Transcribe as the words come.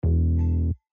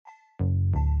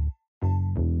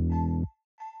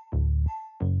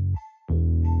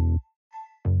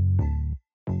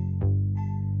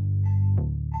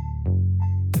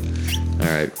All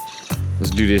right,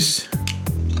 let's do this.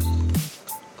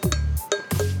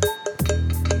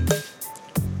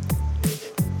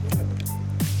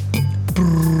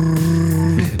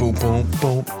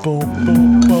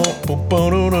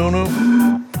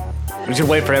 We should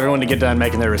wait for everyone to get done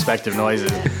making their respective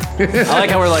noises. I like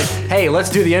how we're like, hey, let's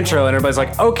do the intro, and everybody's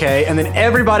like, okay, and then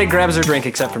everybody grabs their drink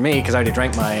except for me, because I already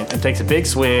drank mine, and takes a big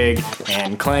swig,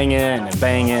 and clanging, and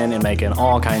banging, and making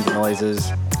all kinds of noises.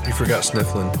 You forgot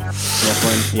sniffling.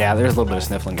 Sniffling. Yeah, there's a little bit of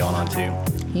sniffling going on, too.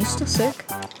 Are you still sick?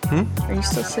 Are you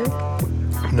still sick?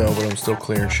 No, but I'm still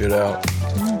clearing shit out.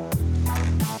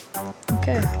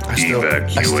 Okay. I still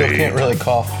can't really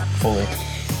cough fully.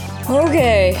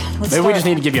 Okay. Let's Maybe we start. just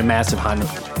need to give you a massive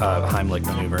Heimlich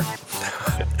maneuver.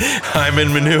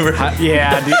 Hyman maneuver.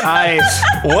 Yeah,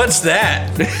 dude, What's that?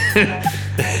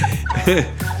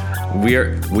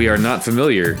 We are not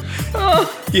familiar.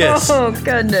 Yes. Oh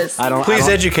goodness. Please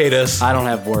educate us. I don't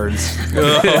have words.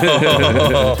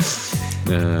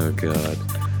 Oh God.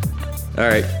 All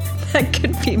right. That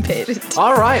could be made into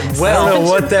All right, I well, don't know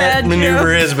Such a what that bad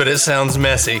maneuver is, but it sounds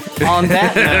messy. on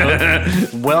that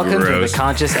note, welcome to Gross. the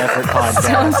Conscious Effort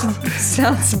Podcast.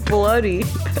 sounds bloody.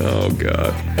 Oh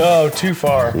God. Oh, too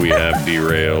far. We have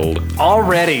derailed.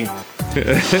 Already.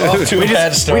 Oh, too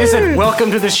bad We start. just said, welcome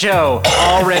to the show.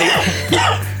 Already.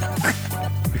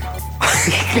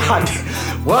 God.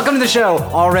 Welcome to the show.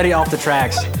 Already off the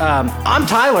tracks. I'm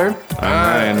Tyler.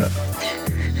 I'm Ryan.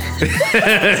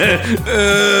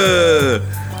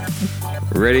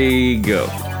 Ready, go.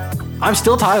 I'm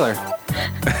still Tyler.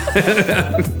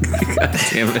 Damn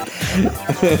it.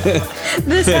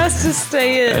 This has to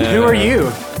stay in. Who are you?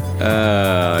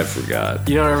 I forgot.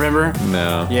 You don't remember?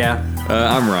 No. Yeah.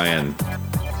 I'm Ryan.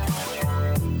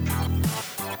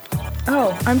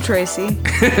 Oh, I'm Tracy.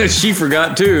 She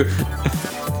forgot too.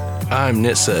 I'm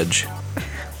Nitsedge.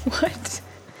 What?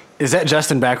 Is that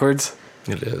Justin backwards?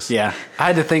 It is. Yeah. I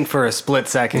had to think for a split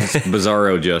second.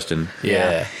 Bizarro Justin.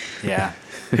 Yeah. Yeah.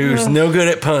 Who's no good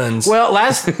at puns. Well,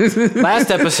 last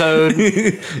episode,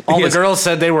 all the girls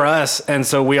said they were us, and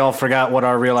so we all forgot what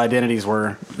our real identities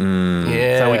were.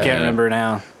 yeah. So we can't remember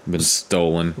now. Been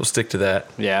stolen. We'll stick to that.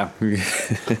 Yeah.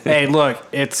 Hey, look,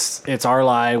 it's our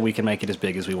lie. We can make it as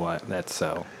big as we want. That's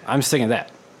so. I'm sticking to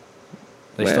that.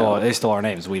 They stole our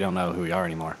names. We don't know who we are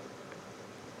anymore.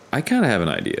 I kind of have an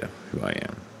idea who I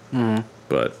am. Mm-hmm.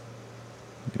 But,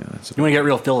 yeah, that's You want to get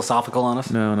real philosophical on us?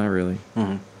 no, not really.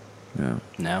 Mm-hmm. No.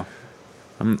 No.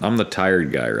 I'm the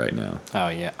tired guy right now. Oh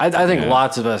yeah. I think Yeah.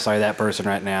 lots of us are that person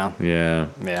right now. Yeah.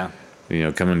 Yeah. You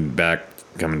know, coming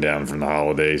down from the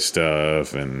holiday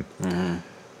stuff and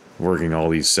working all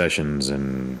these sessions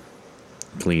and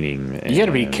cleaning. You got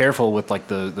to be and- careful with like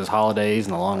those holidays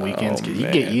and the long weekends. 'Cause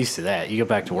you get man. used to that. You go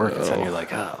back to work and suddenly you're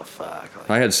like, oh fuck. Like,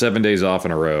 I had 7 days off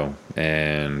in a row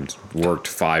and worked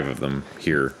 5 of them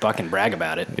here. fucking brag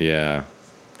about it. Yeah.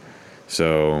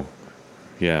 So,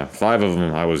 yeah, 5 of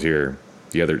them I was here.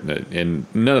 The other, and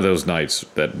none of those nights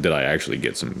did I actually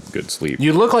get some good sleep.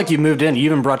 You look like you moved in. You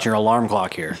even brought your alarm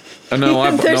clock here.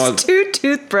 No, There's 2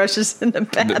 toothbrushes in the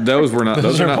bathroom. those were not. Those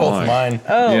Those are are not both mine. mine.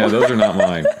 Oh. Yeah, those are not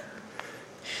mine.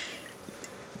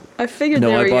 I figured No,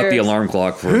 they were I bought the yours. alarm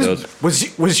clock for those.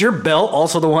 Was your belt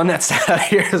also the one that sat out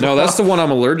here? As No, well? that's the one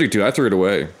I'm allergic to. I threw it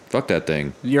away. Fuck that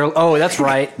thing. Oh, that's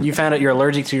right. You found out you're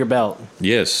allergic to your belt.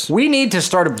 Yes. We need to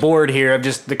start a board here of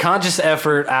just the conscious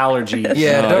effort allergy.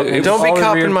 Yeah, No, it don't was be all the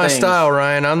copying weird my things. style,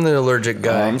 Ryan. I'm the allergic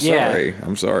guy. I'm Yeah. sorry.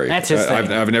 I'm sorry. That's his I've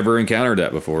thing. I've never encountered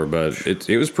that before, but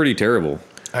it was pretty terrible.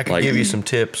 I could Like- give you some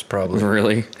tips, probably.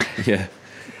 Really? Yeah.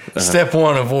 Step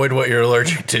 1, avoid what you're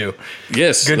allergic to.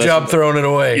 Yes. Good that's- job throwing it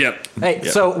away. Yep. Hey,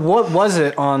 Yep. so what was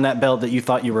it on that belt that you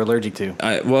thought you were allergic to?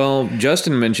 Well,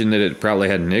 Justin mentioned that it probably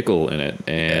had nickel in it,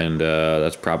 and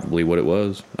that's probably what it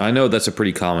was. I know that's a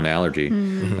pretty common allergy.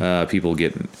 People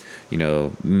get,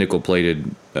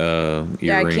 nickel-plated I can't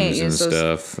earrings and use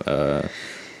those. stuff.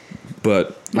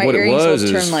 But My what it earrings was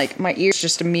will is, turn my ears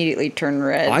just immediately turn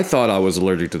red. I thought I was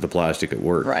allergic to the plastic at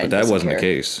work, Ryan but that doesn't wasn't care. the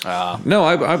case. No,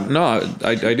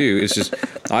 I do. It's just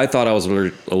I thought I was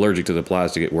allergic to the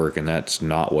plastic at work, and that's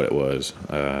not what it was.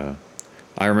 I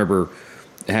remember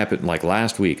it happened like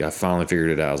last week. I finally figured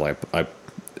it out. I was like,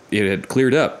 it had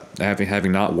cleared up.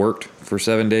 Having not worked for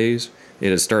 7 days,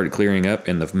 it had started clearing up,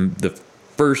 and the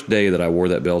first day that I wore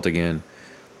that belt again,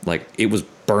 like it was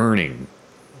burning.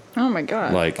 oh my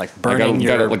god. Like burning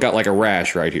I got like a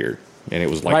rash right here, and it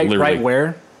was like literally right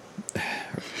where?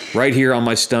 right here on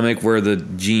my stomach where the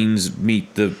jeans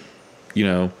meet the,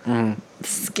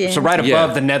 Skin. So right above Yeah.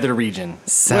 the nether region.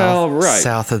 South, Well, right.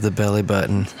 south of the belly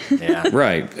button. Yeah.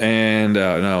 right. And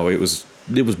no, it was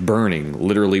it was burning,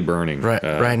 literally burning.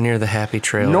 Right near the happy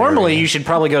trail. Normally, area. you should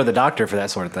probably go to the doctor for that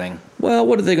sort of thing. Well,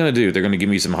 what are they going to do? They're going to give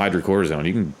me some hydrocortisone.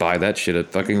 You can buy that shit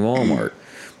at fucking Walmart.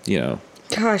 You know.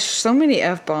 Gosh, so many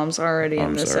F-bombs already in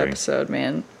I'm this sorry. episode,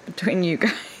 man. Between you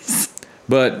guys.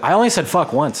 But I only said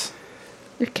fuck once.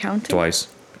 You're counting? twice.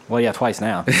 Well, yeah, twice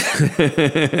now.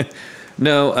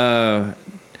 No,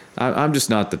 I'm just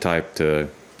not the type to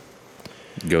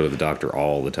go to the doctor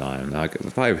all the time. Like,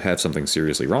 if I have something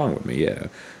seriously wrong with me, yeah.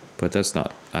 But that's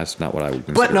not what I would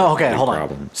consider. But no, a okay, big hold on.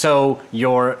 problem. So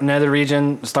your nether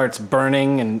region starts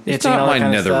burning and It's itching not and all that my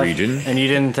kind of nether stuff, region. and you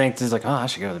didn't think it's like, oh, I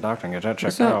should go to the doctor and get that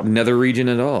checked It's not out. nether region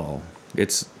at all.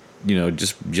 It's,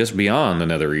 just beyond the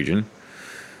nether region.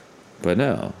 But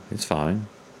no, it's fine.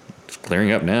 It's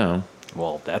clearing up now.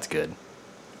 Well, that's good.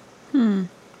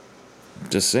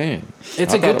 Just saying.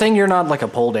 It's I a good thought- thing you're not like a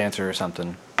pole dancer or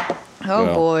something. Oh,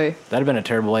 Well, boy. That'd have been a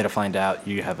terrible way to find out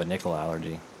you have a nickel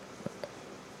allergy.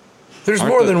 There's Aren't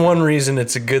more the- than one reason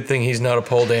it's a good thing he's not a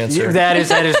pole dancer. That is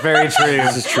very true.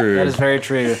 This is true. That is very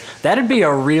true. That'd be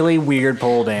a really weird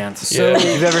pole dance. So- If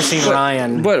you've ever seen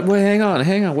Ryan, But wait, hang on.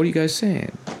 What are you guys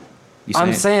saying? You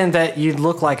I'm saying that you'd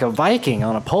look like a Viking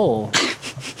on a pole.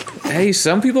 hey,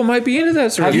 some people might be into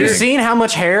that sort Have of you thing. seen how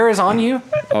much hair is on you?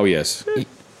 Oh yes,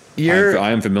 You're I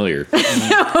am familiar.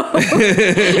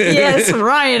 Yes,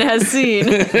 Ryan has seen.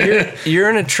 you're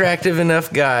an attractive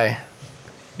enough guy.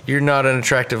 You're not an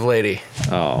attractive lady.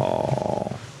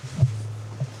 Oh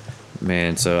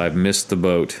man, so I've missed the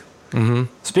boat.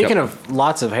 Speaking of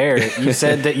lots of hair, you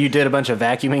said that you did a bunch of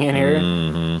vacuuming in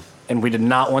here, and we did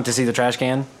not want to see the trash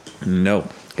can. No,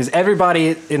 Because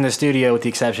everybody in the studio, with the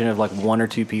exception of like one or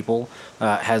two people,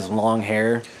 has long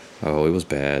hair. oh, it was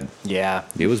bad. Yeah.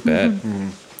 It was bad.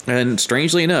 And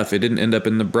strangely enough, it didn't end up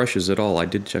in the brushes at all. I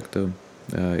did check them.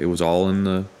 It was all in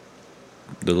the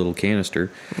little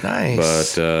canister.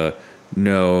 Nice. But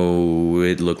no,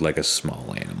 it looked like a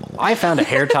small animal. I found a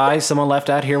hair tie someone left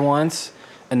out here once,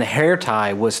 and the hair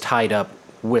tie was tied up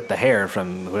with the hair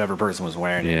from whoever person was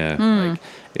wearing it. Yeah, like,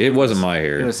 it wasn't my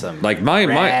hair. It was some like mine,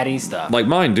 ratty stuff. Like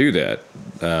mine do that,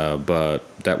 but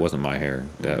that wasn't my hair.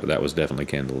 That was definitely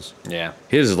Kendall's. Yeah.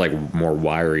 His is like more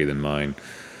wiry than mine.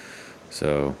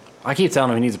 So I keep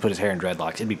telling him he needs to put his hair in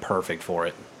dreadlocks. It'd be perfect for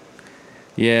it.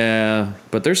 yeah,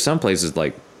 but there's some places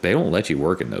like they don't let you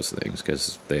work in those things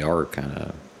because they are kind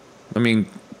of. I mean,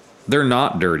 they're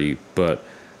not dirty, but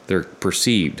they're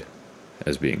perceived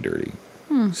as being dirty.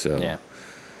 So Yeah.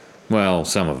 well,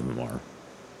 some of them are.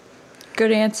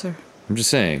 Good answer. I'm just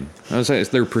saying. I was saying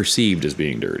they're perceived as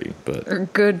being dirty, but Or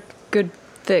good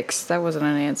fix. That wasn't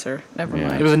an answer. Never Yeah. It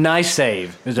mind. was a nice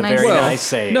save. It was a Nice. very Well, nice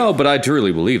save. no, but I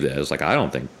truly believe that. It's like I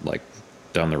don't think like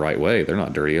done the right way. They're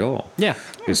not dirty at all. Yeah.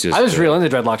 It's just I was real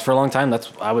into dreadlocks for a long time.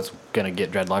 I was gonna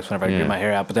get dreadlocks whenever I Yeah. grew my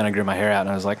hair out, but then I grew my hair out and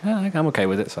I was like, I'm okay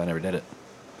with it, so I never did it.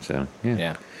 So yeah.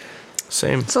 Yeah.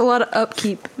 Same. It's a lot of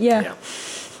upkeep. Yeah. Yeah.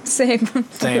 Same.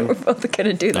 Same. We're both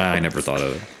gonna do that. I never thought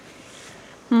of it.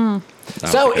 I don't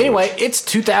So think I anyway, it's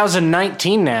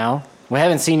 2019 now. We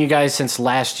haven't seen you guys since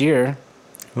last year.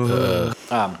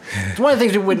 It's one of the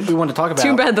things we want to talk about.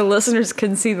 Too bad the listeners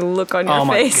couldn't see the look on your Oh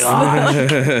my face.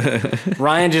 god!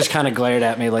 Ryan just kind of glared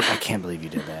at me like, I can't believe you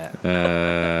did that.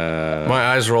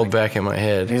 My eyes rolled back in my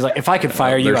head. He's like, if I could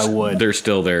fire you, I would. They're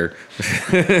still there.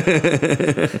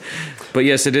 But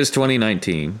yes, it is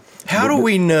 2019. How do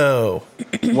we know?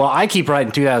 Well, I keep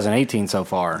writing 2018 so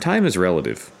far. Time is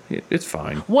relative. It's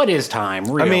fine. What is time?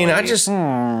 Really? I mean, I've just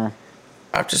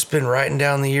been writing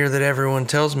down the year that everyone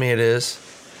tells me it is.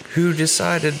 Who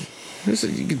decided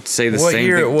You could say the what same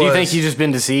year thing. it was? Do you think you've just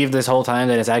been deceived this whole time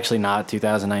that it's actually not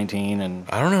 2019 and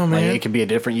I don't know, like, man. it could be a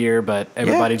different year, but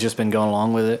everybody's just been going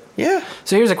along with it? Yeah.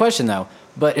 So here's a question though.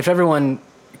 But if everyone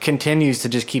continues to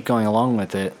just keep going along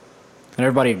with it and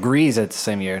everybody agrees that it's the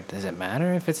same year, does it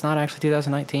matter if it's not actually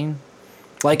 2019?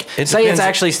 Like, It say depends. it's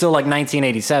actually still like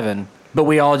 1987, but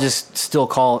we all just still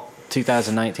call it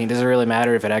 2019. Does it really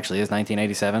matter if it actually is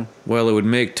 1987? Well, it would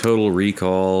make Total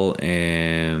Recall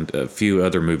and a few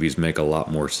other movies make a lot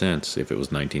more sense if it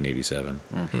was 1987.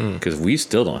 Because we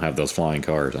still don't have those flying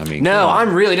cars. I mean, No, come on.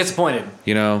 I'm really disappointed.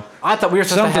 You know, I thought we were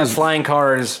supposed to have Something's- flying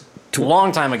cars a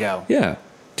long time ago. yeah,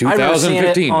 I remember seeing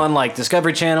it 2015. on like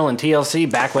Discovery Channel and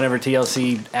TLC back whenever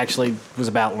TLC actually was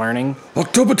about learning.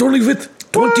 October 25th,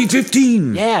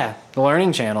 2015. Yeah, the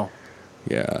Learning Channel.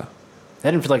 Yeah. I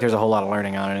didn't feel like there's a whole lot of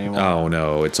learning on it anymore. Oh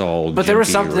no, it's all. but there was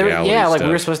junky something, reality yeah, like we stuff.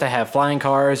 were supposed to have flying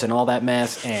cars and all that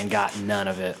mess, and got none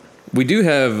of it. We do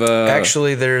have.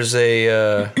 Actually, there's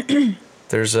a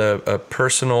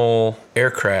personal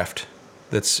aircraft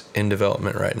that's in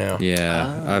development right now.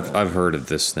 Yeah, I've heard of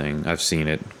this thing. I've seen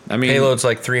it. I mean, Payload's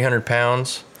like 300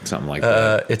 pounds. something like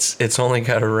that. It's only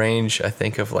got a range, I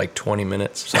think, of like 20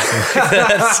 minutes. Something like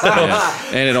that. So.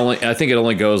 Yeah. And I think it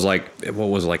only goes like, what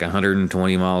was it, like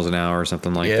 120 miles an hour or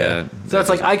something like Yeah. that. So it's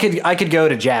like I could go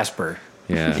to Jasper,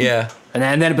 Yeah. Yeah. and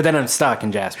then I'm stuck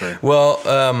in Jasper.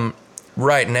 Well,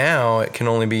 right now it can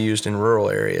only be used in rural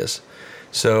areas.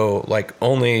 So like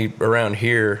only around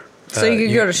here. So you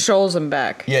could go to Shoals and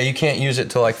back. Yeah, you can't use it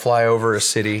to like fly over a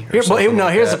city. Or Here, something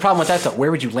like here's that. the problem with that though.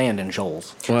 Where would you land in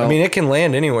Shoals? Well, I mean, it can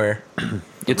land anywhere.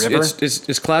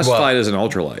 it's classified as an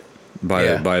ultralight by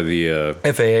Yeah. by the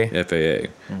FAA.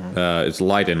 FAA. It's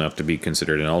light enough to be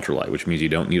considered an ultralight, which means you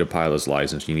don't need a pilot's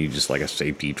license. You need just like a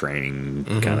safety training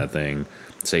kind of thing,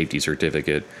 safety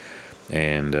certificate.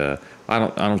 And I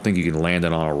don't think you can land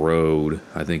it on a road.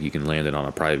 I think you can land it on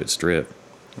a private strip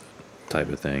type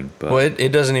of thing. But Well,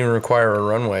 it doesn't even require a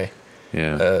runway.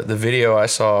 yeah, The video I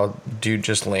saw, dude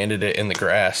just landed it in the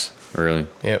grass. really,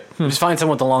 Yep. Just find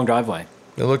someone with a long driveway.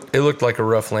 It looked like a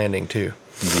rough landing too.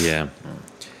 yeah.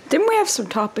 Didn't we have some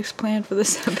topics planned for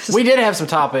this episode? We did have some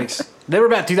topics. They were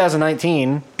about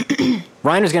 2019.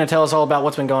 Ryan was going to tell us all about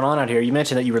what's been going on out here. You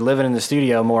mentioned that you were living in the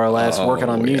studio more or less, working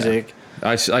on Oh, yeah. music.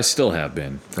 I still have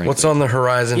been. Frankly. What's on the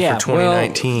horizon Yeah, for well,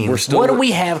 2019? we're still What do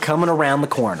we have coming around the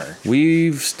corner?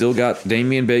 We've still got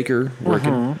Damian Baker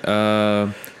working.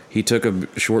 He took a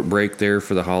short break there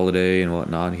for the holiday and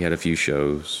whatnot. He had a few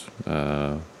shows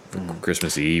for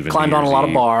Christmas Eve and Climbed New on a Year's lot of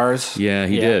Eve. bars. Yeah,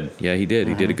 he did. Yeah, he did.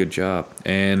 He did a good job.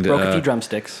 And Broke a few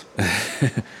drumsticks.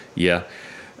 yeah,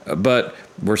 but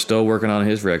we're still working on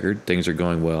his record. Things are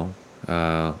going well.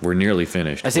 We're nearly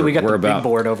finished. I see we got We're the big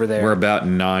board over there. We're about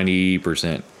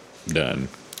 90% done.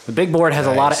 The big board has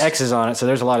a lot of Nice. X's on it, so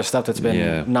there's a lot of stuff that's been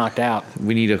Yeah. knocked out.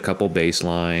 We need a couple bass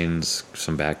lines,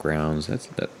 some backgrounds.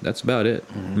 That's about it.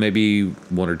 Maybe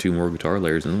one or two more guitar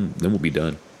layers, and then we'll be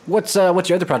done. What's your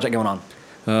other project going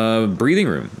on? Breathing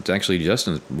Room. It's actually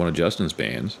one of Justin's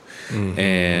bands,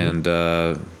 and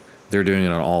they're doing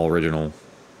an all original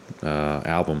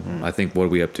album. I think what are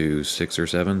we up to, 6 or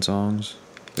 7 songs?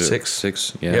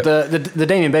 Six. Yeah. Yep. The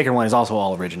Damian Baker one is also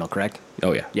all original, correct?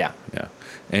 Oh yeah. Yeah. Yeah.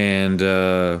 And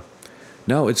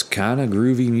no, it's kind of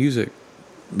groovy music.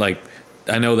 Like,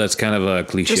 I know that's kind of a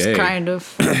cliche. Just kind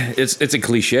of. It's a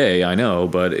cliche, I know,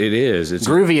 but it is. It's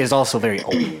Groovy is also very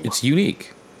old. it's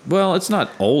unique. Well, it's not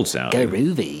old sounding.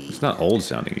 Groovy. It's not old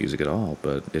sounding music at all,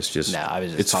 but it's just No, I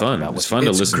was just it's talking fun. about It's what fun to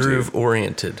it's listen groove to.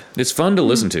 oriented. It's fun to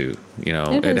listen to. You know,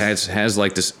 It it is. has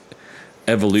like this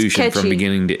evolution It's from catchy.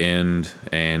 beginning to end,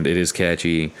 and it is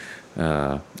catchy,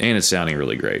 and it's sounding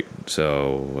really great.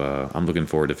 So I'm looking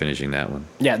forward to finishing that one.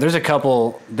 Yeah, there's a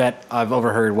couple that I've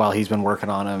overheard while he's been working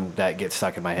on them that get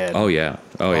stuck in my head. Oh yeah,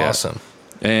 Awesome.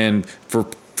 And for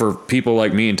people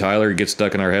like me and Tyler who get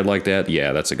stuck in our head like that,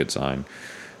 yeah, that's a good sign.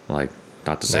 Like,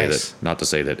 not to say Nice.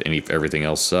 that everything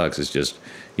else sucks. It's just,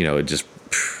 you know,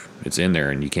 it's in there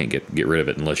and you can't get rid of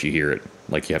it unless you hear it.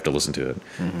 Like, you have to listen to it.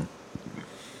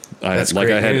 That's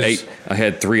great news. I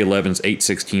had 311's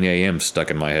 8:16 a.m.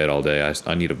 stuck in my head all day.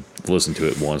 I need to listen to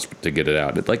it once to get it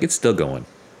out. It's still going.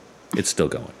 It's still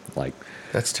going. Like,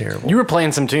 That's terrible. You were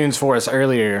playing some tunes for us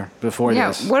earlier before Yeah.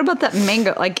 this. What about that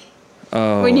mango? Like,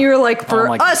 when you were like, for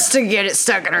my- us to get it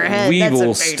stuck in our head, that's a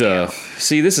Weeble big deal. stuff.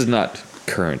 See, this is not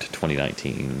current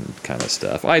 2019 kind of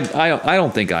stuff. I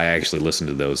don't think I actually listened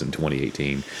to those in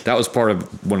 2018. That was part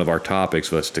of one of our topics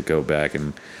was to go back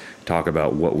and talk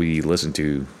about what we listened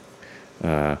to.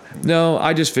 No,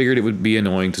 I just figured it would be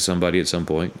annoying to somebody at some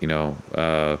point. You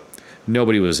know,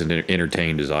 nobody was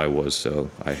entertained as I was, so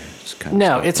I just kind of No,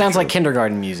 stopped it sounds the like show.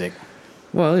 kindergarten music.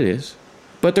 Well, it is,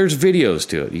 but there's videos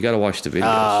to it. You got to watch the videos.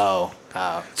 Oh.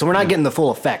 So we're not getting the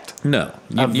full effect. No,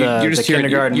 Of the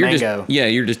kindergarten you're just, mango. yeah,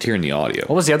 you're just hearing the audio.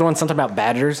 What was the other one? Something about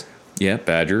badgers? Yeah,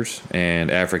 badgers and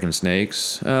African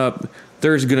snakes.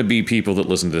 There's going to be people that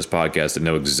listen to this podcast that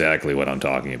know exactly what I'm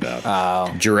talking about.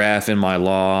 Oh. Giraffe in my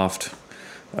loft.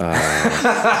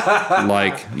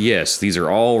 Like, yes, these are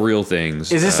all real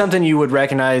things. Is this something you would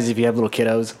recognize if you have little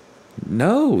kiddos?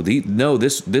 No,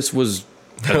 this was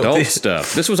adult these-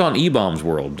 stuff. This was on E-Bombs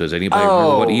World. Does anybody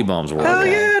remember what Oh. E-Bombs World Hell was?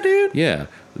 yeah, dude. Yeah,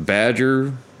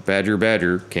 Badger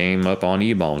came up on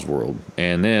E-Bombs World,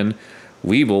 and then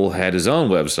Weeble had his own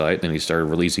website, and he started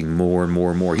releasing more and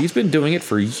more and more. He's been doing it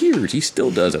for years. He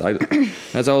still does it.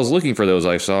 As I was looking for those,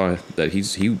 I saw that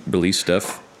he released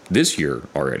stuff this year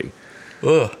already,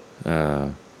 Ugh.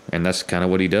 and that's kind of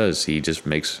what he does. He just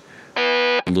makes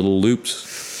little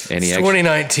loops, and he It's actually.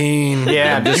 2019.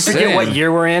 Yeah, did you just forget what saying.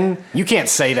 year we're in? You can't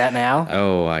say that now.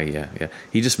 Oh, yeah.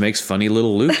 He just makes funny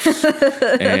little loops,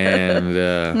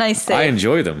 and Nice save. I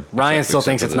enjoy them. Ryan still Except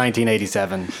thinks for it's the-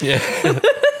 1987. Yeah.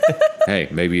 Hey,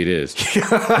 maybe it is.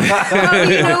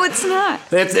 No, it's not.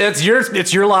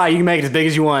 It's your lie. You can make it as big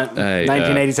as you want. Hey,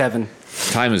 1987.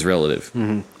 Time is relative.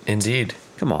 Indeed.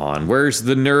 Come on, where's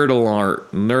the nerd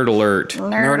alert? Nerd alert.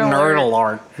 Nerd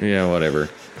alert. Yeah, whatever.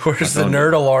 Where's the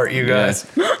nerd alert, you guys?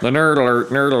 Yeah. The nerd alert.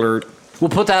 Nerd alert. We'll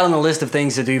put that on the list of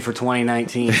things to do for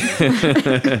 2019.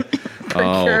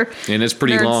 Sure. And it's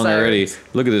pretty Nerd long science. already.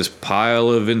 Look at this pile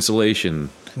of insulation.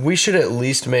 We should at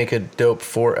least make a dope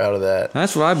fort out of that.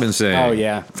 That's what I've been saying. Oh,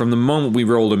 yeah. From the moment we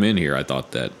rolled them in here, I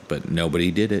thought that, but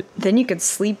nobody did it. Then you could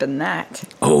sleep in that.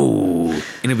 Oh,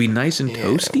 and it'd be nice and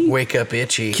toasty. Wake up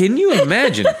itchy. Can you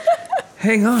imagine?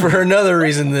 Hang on. For another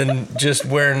reason than just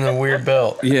wearing the weird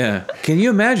belt. Yeah. Can you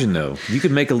imagine though? You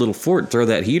could make a little fort, throw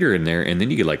that heater in there, and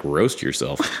then you could like roast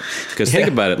yourself. Because think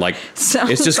Yeah. about it, like Sounds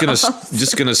it's just gonna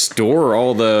awesome. store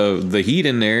all the heat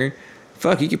in there.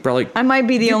 Fuck, you could probably. I might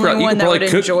be the you only prob- you one could that probably would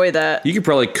cook- enjoy that. You could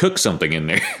probably cook something in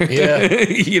there. Yeah.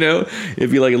 You know, it'd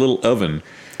be like a little oven.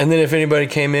 And then if anybody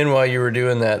came in while you were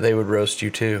doing that, they would roast you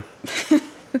too.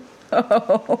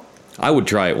 I would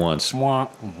try it once. Wah,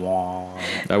 wah.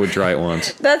 I would try it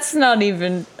once. That's not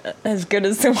even as good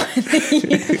as the one that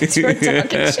you guys were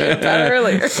talking shit about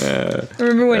earlier.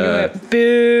 Remember when you went,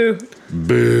 boo?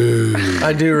 Boo.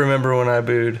 I do remember when I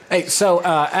booed. Hey, so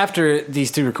after these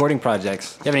two recording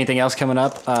projects, you have anything else coming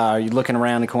up? Are you looking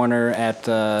around the corner at...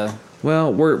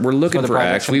 Well, we're looking other for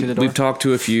projects acts. come through the door? We've talked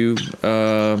to a few.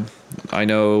 I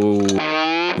know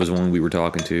was one we were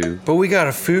talking to. But we got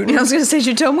a food. I was going to say,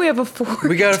 you told me we have a fort.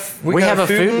 We got We have a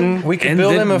Futon. We could And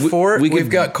build then him a we- fort. we could- We've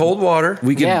got cold water.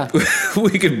 We could Yeah.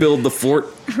 we could build the fort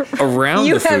around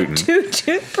You the have Futon. 2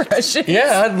 toothbrushes.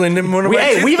 Yeah, I'd lend him one of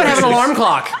my we even have an toothbrushes. alarm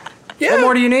clock. Yeah. What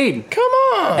more do you need? Come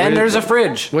on. And there's a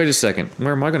fridge. Wait a second.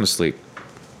 Where am I going to sleep?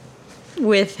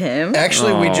 With him.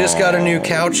 Actually, we just got a new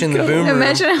couch in the boom room.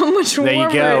 Imagine how much There you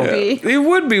warmer go. it'd be. It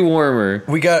would be warmer.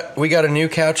 We got a new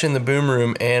couch in the boom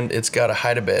room, and it's got a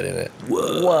hide-a-bed in it.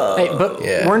 Hey, but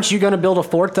Yeah. weren't you going to build a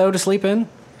fort, though, to sleep in?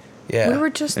 Yeah. We were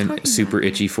just And talking super about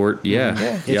itchy fort. Yeah.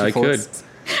 Yeah, Itchy I fort.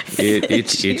 could.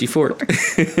 Itchy fort.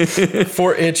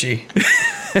 Fort Itchy.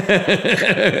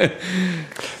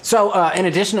 So, in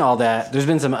addition to all that, there's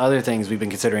been some other things we've been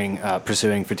considering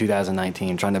pursuing for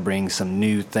 2019, trying to bring some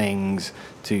new things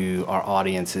to our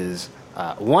audiences.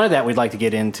 One of that we'd like to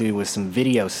get into was some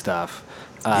video stuff.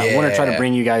 I want to try to Yeah.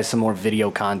 bring you guys some more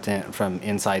video content from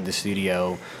inside the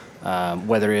studio,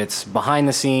 whether it's behind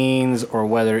the scenes or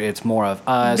whether it's more of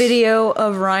us. video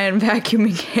of Ryan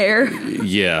vacuuming hair.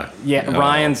 Yeah. Yeah,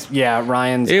 Ryan's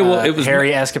it was-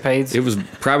 hairy escapades. It was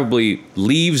probably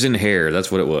leaves and hair.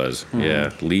 That's what it was. Mm-hmm.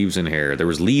 Yeah, leaves and hair. There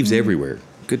was leaves everywhere.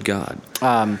 Good God.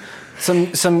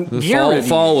 Some gear reviews.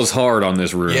 Fall was hard on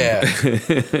this room. Yeah.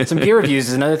 Some gear reviews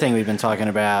is another thing we've been talking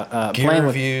about. Gear Playing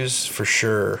with reviews for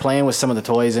sure. playing with some of the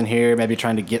toys in here, maybe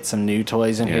trying to get some new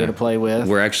toys in here to play with.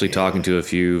 We're actually talking to a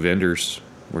few vendors.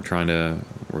 We're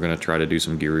gonna try to do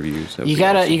some gear reviews. That'd You be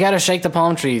gotta awesome. you gotta shake the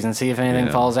palm trees and see if anything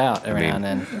Yeah. falls out every I now mean-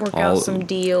 and then. Work All- out some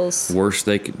deals. Worst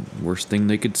thing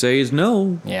they could say is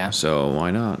no. Yeah. So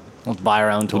why not? We'll buy our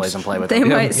own toys and play with They them.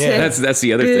 might say, That's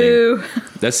the other thing. boo.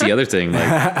 That's the other thing.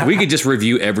 Like we could just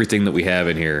review everything that we have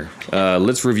in here.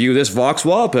 Let's review this Vox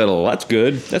wall pedal. That's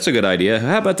good. That's a good idea.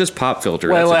 How about this pop filter?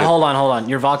 Wait, That's a good- hold on.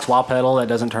 Your Vox wall pedal that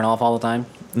doesn't turn off all the time?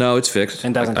 No, it's fixed.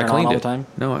 And doesn't I turn on cleaned all it. the time?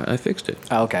 No, I fixed it.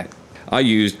 Oh, okay. I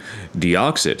used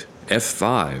Deoxit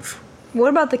F5. What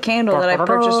about the candle that I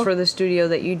purchased for the studio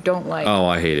that you don't like? Oh,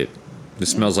 I hate it. It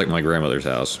smells like my grandmother's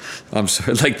house. I'm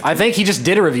sorry. Like, I think he just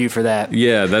did a review for that.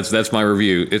 yeah, that's my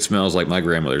review. It smells like my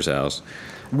grandmother's house.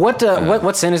 What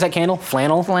scent is that candle?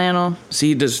 Flannel? Flannel.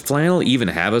 See, does flannel even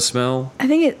have a smell? I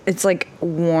think it's like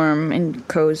warm and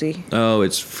cozy. Oh,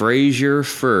 it's Fraser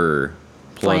fur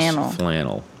plus Flannel.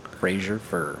 flannel. Fraser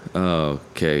fur.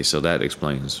 Okay, so that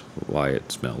explains why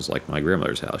it smells like my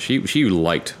grandmother's house. She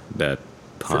liked that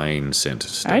pine scent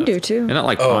stuff. I do too. And not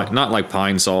like pine, not like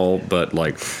pine sol, but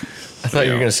like I thought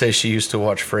you were gonna say she used to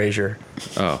watch Frasier.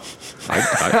 oh,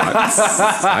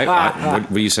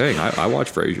 what are you saying? I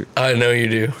watch Frasier. I know you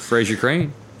do. Frasier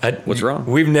Crane. What's wrong?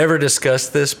 We've never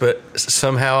discussed this, but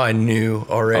somehow I knew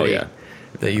already yeah.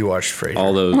 that you watched Frasier.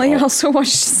 All those, Well, you also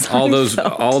watched all those,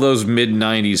 Seinfeld. all those mid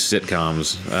 '90s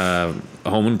sitcoms.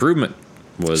 Home Improvement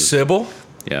was Sybil?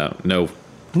 no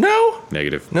No,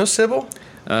 negative. no Sybil.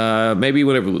 Maybe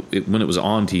when it was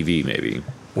on TV, maybe.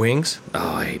 Wings.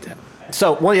 Oh, I hate that.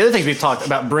 So one of the other things we've talked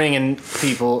about bringing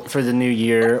people for the new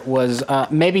year was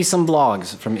maybe some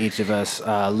blogs from each of us,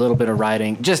 a little bit of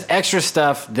writing, just extra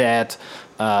stuff that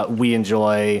we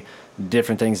enjoy,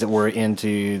 different things that we're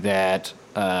into that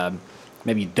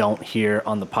maybe you don't hear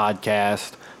on the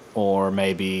podcast or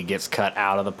maybe gets cut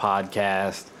out of the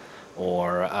podcast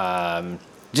or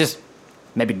just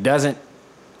maybe doesn't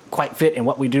quite fit in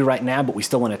what we do right now, but we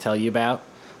still want to tell you about.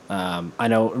 I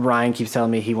know Ryan keeps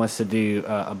telling me he wants to do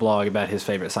a blog about his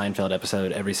favorite Seinfeld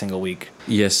episode every single week.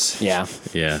 Yes. Yeah.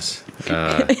 Yes.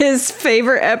 His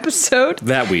favorite episode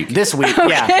That week. This week,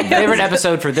 yeah. Favorite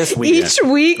episode for this week. each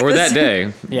week. Or that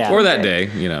day. Yeah. Or that day,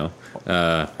 you know.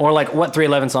 Or like what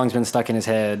 311 song's been stuck in his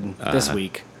head this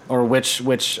week. Or which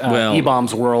Well-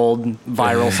 E-Bombs World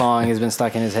viral song has been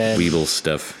stuck in his head. Weeble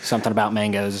stuff. Something about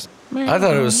mangoes. I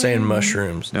thought it was saying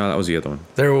mushrooms. No, that was the other one.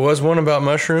 There was one about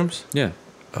mushrooms? Yeah.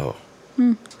 Oh.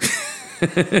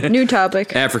 New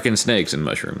topic. African snakes and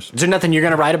mushrooms. Is there nothing you're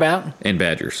going to write about? And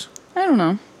badgers. I don't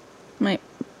know. Might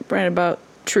write about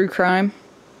true crime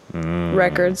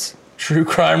records. True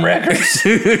crime records?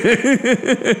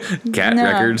 Cat No.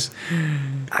 records.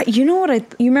 You know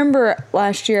what? You remember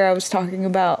last year I was talking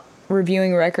about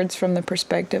reviewing records from the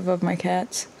perspective of my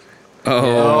cats.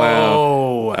 Oh, wow.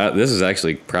 Oh. This is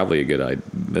actually probably a good idea.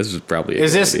 This is probably a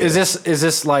Is good this idea. is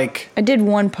this like I did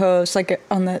one post like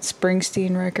on that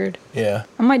Springsteen record. Yeah.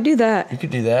 I might do that. You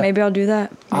could do that. Maybe I'll do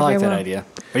that. I Maybe like that will. idea.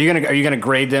 Are you gonna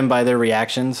grade them by their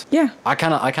reactions? Yeah. I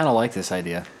kind of like this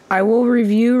idea. I will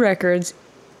review records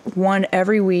one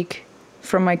every week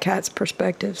from my cat's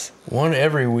perspectives. One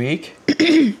every week?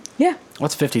 Yeah,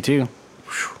 What's 52?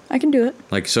 I can do it.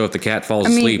 Like, so if the cat falls I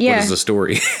mean, asleep, yeah. what is the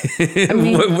story?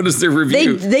 mean, what is the They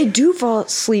review? they do fall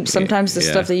asleep sometimes. The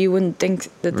Yeah. stuff that you wouldn't think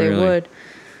that they Really? would.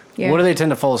 Yeah. What do they tend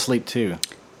to fall asleep to?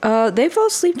 They fall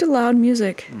asleep to loud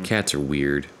music. Cats are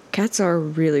weird Cats are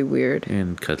really weird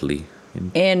and cuddly.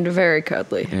 and very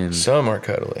cuddly. And Some are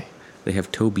cuddly. they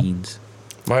have toe beans.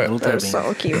 My, They're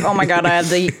so cute. Oh my god, I had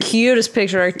the cutest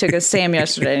picture I took of Sam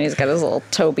yesterday, and he's got his little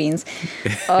toe beans.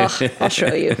 Ugh, I'll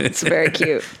show you. It's very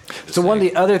cute. So one of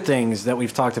the other things that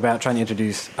we've talked about trying to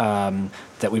introduce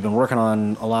that we've been working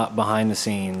on a lot behind the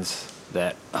scenes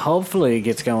that hopefully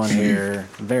gets going here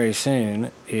very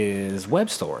soon is Web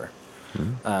Store.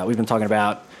 We've been talking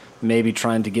about maybe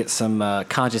trying to get some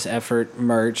conscious effort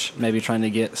merch, maybe trying to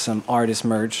get some artist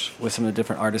merch with some of the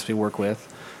different artists we work with.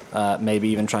 Maybe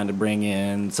even trying to bring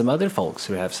in some other folks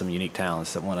who have some unique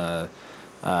talents that want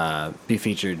to be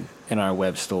featured in our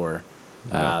web store.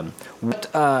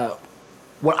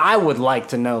 What I would like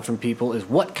to know from people is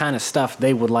what kind of stuff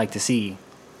they would like to see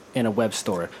in a web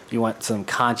store. Do you want some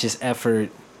conscious effort,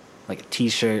 like a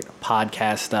T-shirt,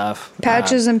 podcast stuff,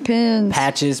 Patches and pins.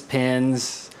 patches,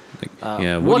 pins?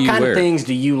 Yeah, What do you kind wear? of things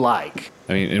do you like?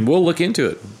 I mean, and we'll look into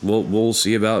it. We'll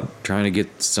see about trying to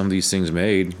get some of these things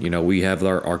made. You know, we have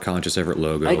our conscious effort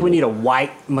logo. I think we need a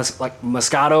white, like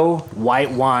Moscato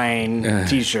white wine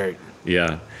T-shirt.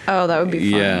 Yeah. Oh, that would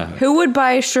be fun. Yeah. Who would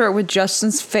buy a shirt with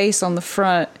Justin's face on the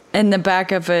front and the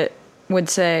back of it would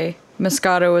say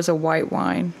Moscato is a white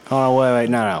wine? Oh, wait,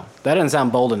 no. That doesn't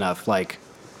sound bold enough. Like,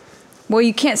 Well,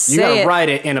 you can't you gotta say it. write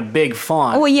it in a big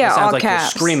font. Oh, yeah, It sounds all like caps.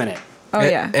 you're screaming it. Oh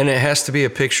yeah. And it has to be a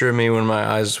picture of me when my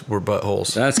eyes were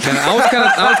buttholes. That's kind of. I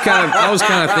was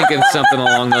kind of thinking something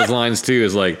along those lines too.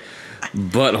 Is like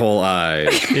butthole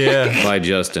eyes Yeah. by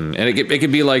Justin, and it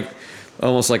could be like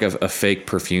almost like a fake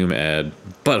perfume ad.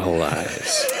 Butthole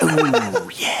eyes. Ooh,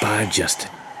 yeah. By Justin.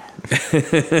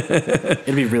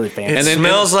 It'd be really fancy. It And then-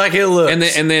 smells like it looks.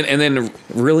 And then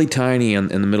really tiny in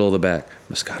the middle of the back.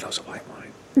 Moscato's a white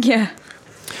wine. Yeah.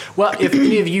 Well, if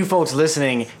any of you folks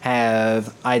listening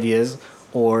have ideas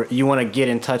or you want to get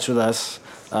in touch with us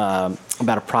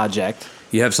about a project,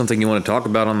 You have something you want to talk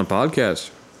about on the podcast.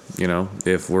 You know,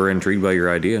 if we're intrigued by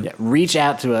your idea. yeah, reach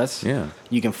out to us. Yeah.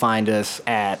 You can find us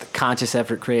at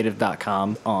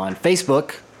consciouseffortcreative.com on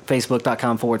Facebook,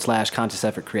 facebook.com/Conscious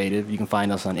Effort Creative. You can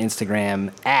find us on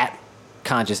Instagram at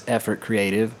Conscious Effort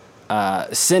Creative.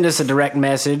 Send us a direct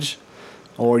message,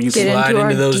 or you Get can Slide into our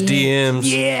into those DMs. DMs.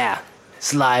 yeah,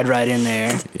 slide right in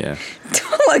there. Yeah.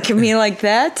 Don't look at me like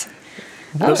that.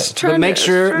 I was trying But make to-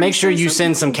 sure trying make to sure say you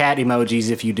something. send some cat emojis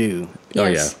if you do. Oh,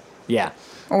 Yes. Yeah.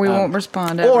 Or we won't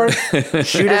respond ever. Or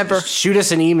shoot Ever.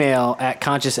 us an email at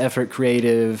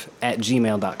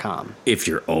consciouseffortcreative@gmail.com. If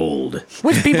you're old.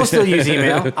 Which people still use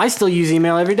email. I still use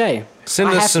email every day. Send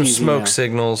I have us to some use smoke email.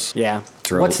 signals. Yeah.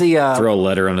 Throw, What's the throw a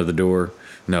letter under the door?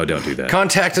 No, don't do that.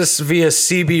 Contact us via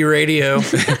CB radio.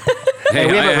 Hey,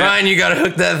 we have a Ryan, you got to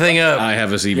hook that thing up. I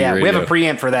have a CB yeah, radio. we have a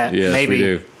preamp for that. Yes, maybe. we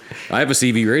do. I have a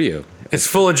CB radio. It's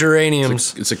full of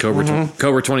geraniums. It's a Cobra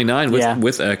Cobra 29 Yeah.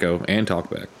 with echo and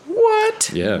talkbag.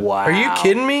 What? Yeah. Wow. Are you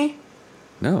kidding me?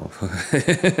 No.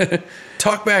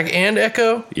 Talkback and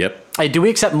echo? Yep. Hey, do we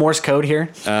accept Morse code here?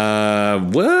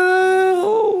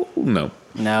 Well, no.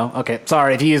 No. Okay.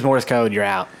 Sorry. If you use Morse code, you're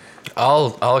out.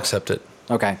 I'll accept it.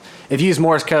 Okay. If you use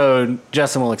Morse code,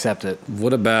 Justin will accept it.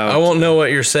 What about I won't know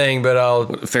what you're saying, but I'll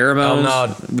pheromones?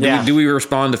 nod. Do we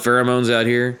respond to pheromones out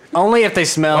here? Only if they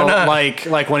smell Why not?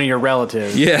 like one of your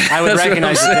relatives. Yeah, I would that's what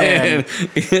recognize I'm it then. saying.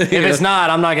 If it's not,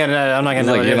 I'm not gonna know. Like, It.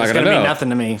 you're It's not gonna gonna know. mean nothing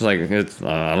to me. It's like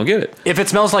I don't get it. If it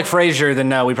smells like Frasier, then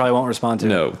no, we probably won't respond to it.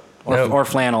 No. Or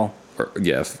flannel.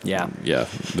 Yeah. Yeah.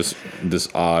 This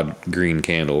odd green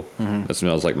candle that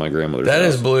smells like my grandmother's. That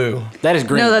house. is blue. That is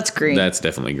green. No, that's green. That's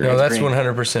definitely green. No, that's green.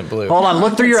 100% blue. Hold on,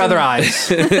 look through your other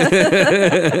eyes.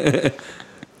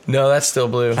 No, that's still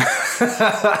blue.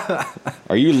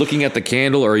 Are you looking at the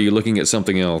candle or are you looking at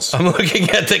something else? I'm looking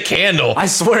at the candle. I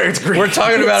swear it's green. We're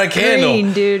talking about a candle.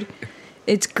 green, dude.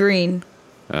 It's green.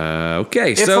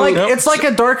 Okay, It's so it's like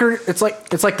a darker. It's like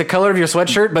the color of your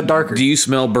sweatshirt, but darker. do you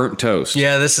smell burnt toast?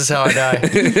 Yeah, this is how I die.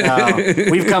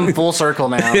 Oh, we've come full circle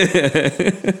now.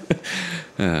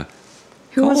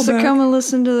 Who wants to back. come and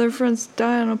listen to their friends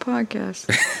die on a podcast?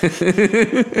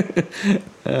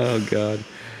 Oh God.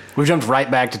 We've jumped right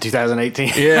back to 2018.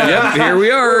 Yeah. Yep, here we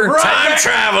are. Time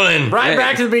traveling. Right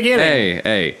back to the beginning.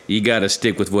 Hey, you got to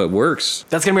stick with what works.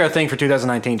 That's gonna be our thing for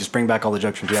 2019. Just bring back all the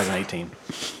jokes from 2018.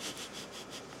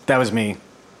 That was me.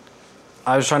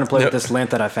 I was trying to play with this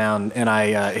lint that I found, and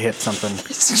I hit something.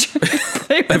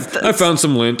 I found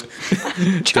some lint.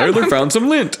 Tyler found some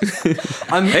lint.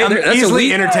 I'm that's a easily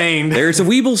weeb- entertained. There's a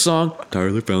Weeble song.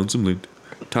 Tyler found some lint.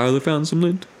 Tyler found some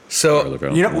lint. Tyler So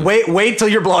found You some know, lint. wait till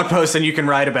your blog post and you can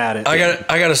write about it. I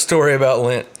got a story about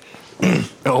lint.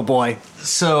 Oh boy!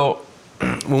 So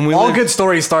when we All lived- good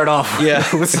stories start off Yeah.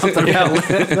 with something about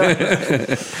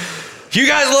lint. You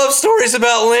guys love stories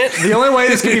about lint. The only way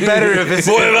this could be better if it's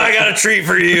Boy, have I got a treat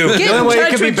for you. Get The only in way it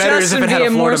touch could be with better is if Justin it had a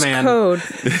via Florida Morse man. code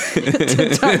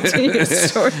to talk to your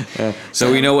story. So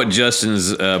we know what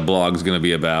Justin's blog's going to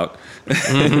be about.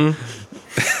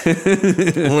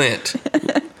 Lint.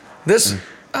 This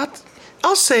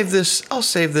I'll save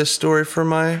this story for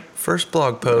my first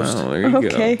blog post. Oh, there you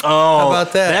Okay. go. Oh, How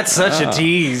about that? That's such a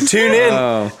tease. Tune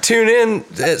in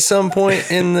at some point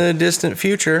in the distant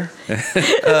future to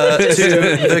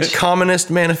the Communist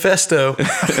Manifesto.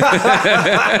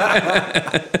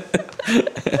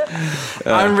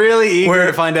 I'm really eager where-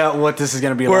 to find out what this is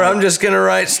going to be Where like. I'm just gonna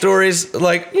write stories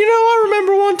like, I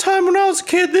remember one time when I was a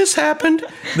kid, this happened,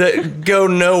 that go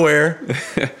nowhere.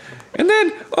 And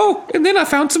then I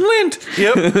found some lint.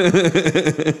 Yep.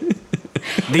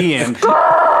 The end.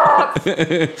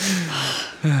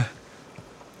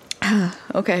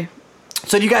 Okay.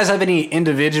 So do you guys have any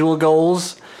individual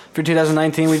goals for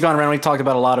 2019? We've gone around, we've talked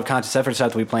about a lot of conscious effort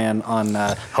stuff that we plan on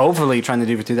hopefully trying to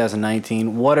do for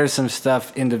 2019. What are some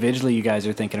stuff individually you guys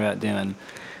are thinking about doing?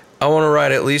 I want to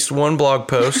write at least one blog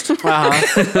post.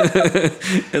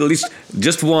 At least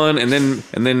just one, and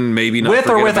then maybe not With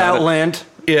or forget without about it. lint.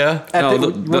 Yeah.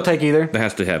 We'll take either. That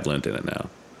has to have lint in it now.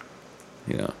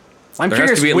 I'm there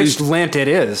has curious to be at which least- lint it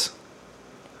is.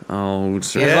 Oh,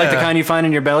 Is it like the kind you find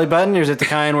in your belly button, or is it the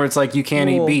kind where it's like you can't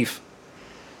eat Cool. beef?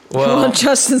 Well,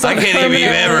 Justin's I on can't even eat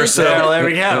permanent ever, leave. so. Well, there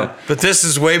we go. But this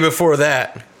is way before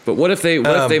that. But what if they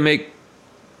make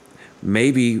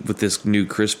maybe with this new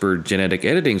CRISPR genetic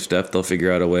editing stuff, they'll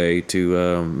figure out a way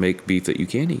to make beef that you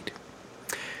can eat.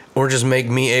 Or just make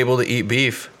me able to eat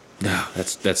beef. No,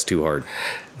 that's too hard.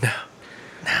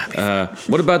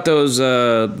 What about those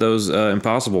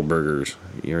Impossible Burgers?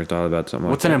 You ever thought about something?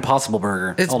 What's like an that? Impossible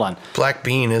Burger? It's Hold on. black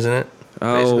bean, isn't it?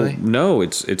 Oh basically? no,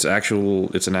 it's an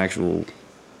actual.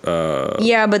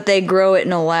 Yeah, but they grow it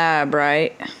in a lab,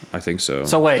 right? I think so.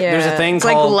 So wait, Yeah. there's a thing it's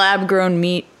called like lab-grown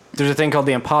meat. there's a thing called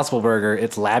the Impossible Burger.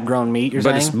 It's lab-grown meat. You're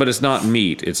saying? but it's not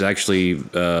meat. It's actually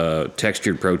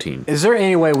textured protein. Is there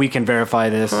any way we can verify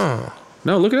this?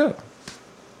 No, look it up.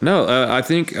 No, I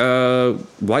think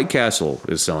White Castle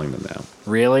is selling them now.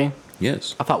 Really?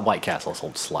 Yes. I thought White Castle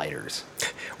sold sliders.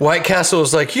 White Castle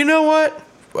is like, you know what?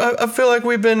 I feel like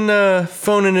we've been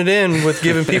phoning it in with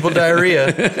giving people diarrhea.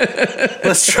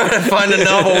 Let's try to find a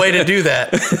novel way to do that.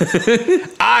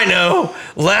 I know,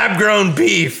 lab-grown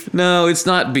beef. No, it's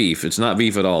not beef. It's not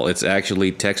beef at all. It's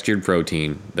actually textured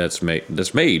protein that's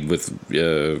made with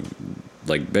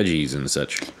like veggies and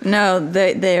such. No,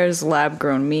 there's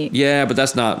lab-grown meat. Yeah, but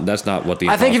that's not what the.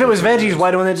 I think if it was Impossible Burger veggies, is.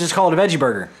 why don't they just call it a veggie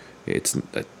burger? It's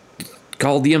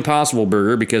called the Impossible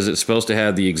Burger because it's supposed to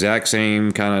have the exact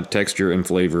same kind of texture and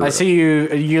flavor. I see you.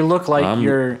 You look like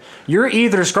you're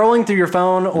either scrolling through your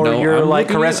phone or No, you're I'm like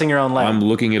looking caressing it your up. own leg. I'm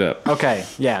looking it up. Okay,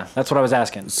 yeah, that's what I was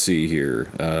asking. Let's see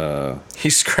here.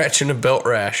 He's scratching a belt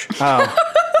rash. Oh,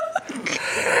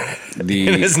 The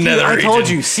His nether I told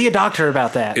region. you, see a doctor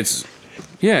about that.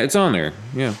 it's on there.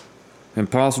 Yeah,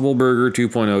 Impossible Burger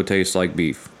 2.0 tastes like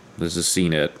beef. This is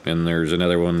CNET, and there's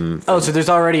another one Oh, so there's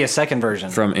already a second version.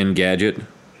 from Engadget.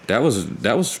 That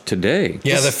was today.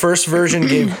 Yeah, the first version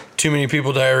gave too many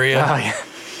people diarrhea. Oh, yeah.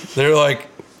 They're like,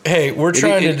 hey, we're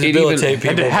trying to it even- debilitate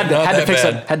had people. Had but not to that fix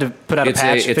bad. had to put out a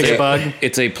patch, fix a bug.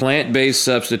 It's a plant-based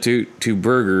substitute to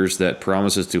burgers that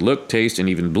promises to look, taste, and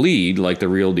even bleed like the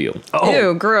real deal.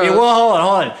 Ew, gross. Yeah, well, hold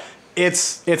on.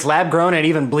 It's lab grown and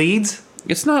even bleeds.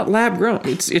 It's not lab grown.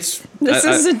 It's This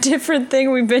is a different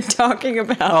thing we've been talking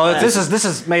about. Oh, this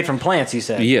is made from plants. You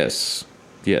said. yes,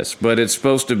 but it's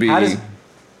supposed to be.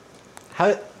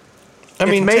 How? I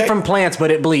mean, it's made from plants,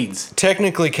 but it bleeds.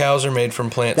 technically cows are made from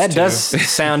plants. That too. does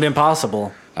sound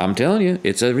impossible. I'm telling you,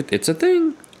 it's a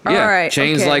thing. All Yeah, right,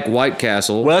 chains okay. like White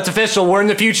Castle Well, it's official. We're in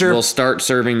the future. will start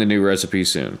serving the new recipe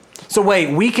soon. So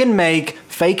wait, we can make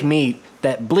fake meat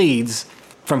that bleeds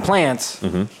from plants.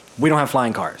 Mm-hmm. We don't have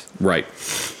flying cars. Right.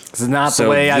 This is not the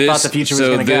way I thought the future was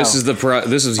going to go. this is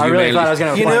this is I really humanity. thought I was going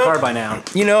to have a You flying know- car by now.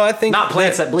 You know, I think Not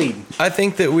plants that bleed. I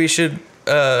think that we should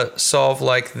solve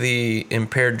like the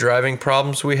impaired driving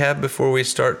problems we have before we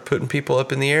start putting people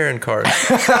up in the air in cars.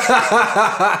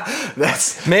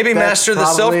 That's Maybe that's master the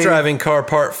probably- self-driving car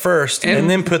part first, and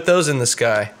then put those in the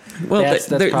sky. Well, That's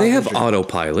they probably have true.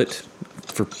 autopilot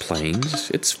for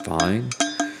planes. It's fine.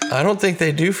 I don't think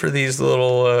they do for these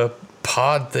little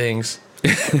pod things.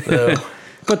 though.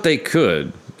 But they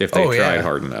could if they Oh, tried yeah.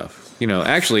 hard enough. You know,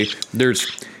 actually,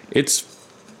 it's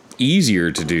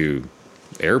easier to do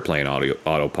airplane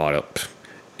autopilot.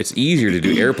 It's easier to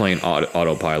do airplane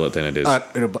autopilot than it is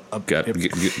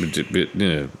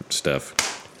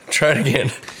stuff. Try it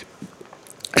again.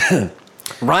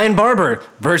 Ryan Barber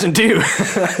version 2.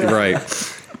 Right.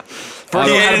 He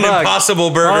ate an Impossible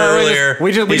Burger Oh, earlier.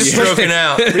 we just He's pushed stroking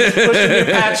out. Push the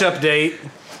new patch update.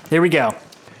 Here we go.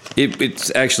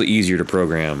 It's actually easier to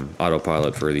program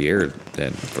autopilot for the air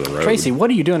than for the road. Tracy, what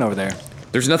are you doing over there?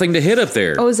 There's nothing to hit up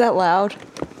there. Oh, is that loud?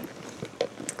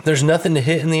 There's nothing to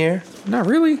hit in the air. Not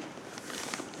really.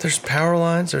 There's power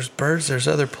lines. There's birds. There's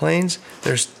other planes.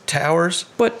 There's towers.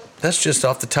 But That's just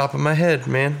off the top of my head,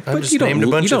 man. I but just you don't named a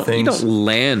bunch of you things. don't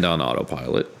land on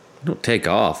autopilot. You don't take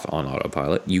off on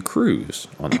autopilot. You cruise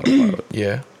on autopilot.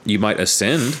 Yeah. You might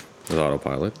ascend with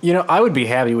autopilot. You know, I would be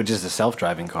happy with just a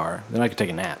self-driving car. Then I could take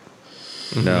a nap.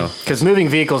 No, Because moving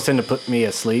vehicles tend to put me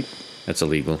asleep. that's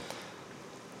illegal.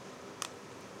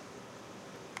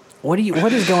 What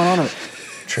is going on?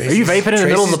 Tracy's, Are you vaping in the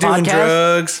middle of the doing podcast?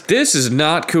 drugs. This is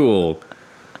not cool.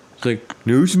 It's like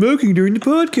no smoking during the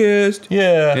podcast.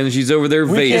 Yeah. And she's over there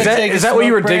vaping. Is that, Take a is that what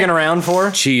you were smoke break. digging around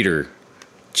for? Cheater.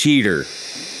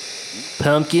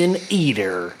 Pumpkin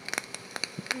eater.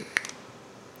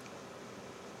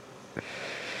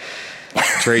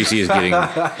 Tracy's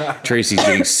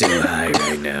getting so high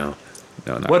right now.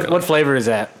 No, not What really. what flavor is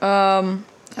that? I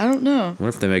don't know. What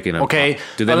if they make it Okay,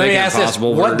 Do they let make me it ask this.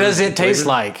 impossible? What does it taste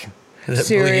like? That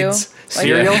Cereal. bleeds. Like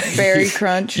Cereal? Berry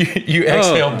Crunch. You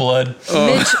exhale blood.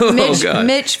 God.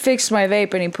 Mitch fixed my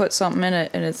vape and he put something in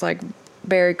it and it's like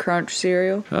Berry Crunch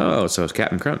cereal. Oh, so it's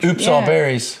Captain Crunch. Oops, Yeah. all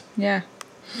berries. Yeah.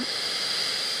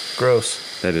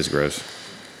 Gross. That is gross.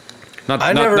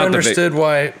 I never understood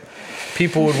why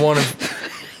people would want to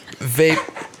vape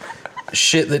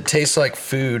shit that tastes like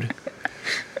food.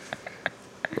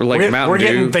 Or like We're Mountain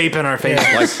getting Dew. vape in our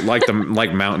face. like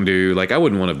Mountain Dew. Like I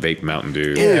wouldn't want to vape Mountain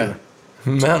Dew. Yeah.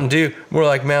 Mountain Dew. More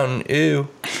like Mountain Ew.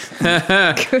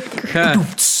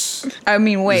 I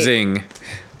mean, wait. Zing.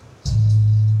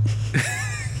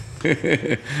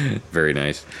 Very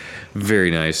nice.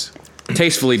 Very nice.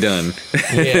 Tastefully done.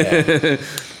 Yeah.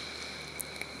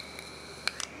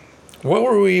 What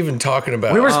were we even talking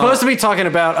about? We were supposed to be talking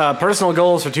about personal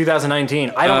goals for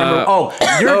 2019. I don't remember. Oh,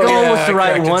 your Oh, goal yeah, was to I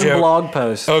write cracked a one joke. blog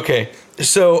post. Okay,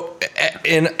 so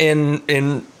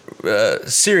in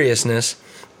seriousness,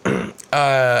 Hang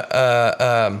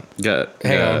hang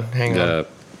on.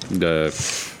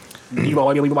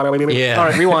 Yeah. All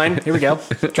right, rewind. Here we go.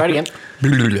 Try it again.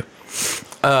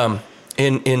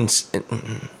 in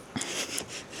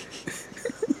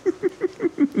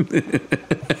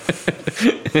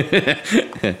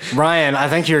Ryan, I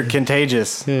think you're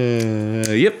contagious.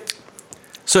 Yep.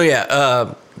 So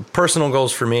yeah, personal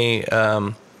goals for me.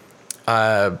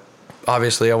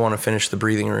 Obviously, I want to finish the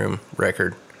Breathing Room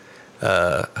record.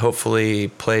 Hopefully,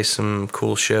 play some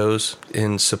cool shows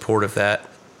in support of that.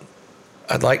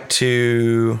 I'd like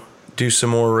to do some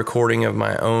more recording of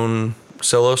my own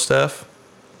solo stuff.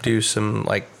 Do some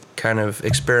like kind of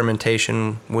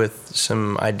experimentation with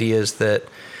some ideas that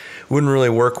wouldn't really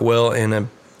work well in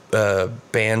a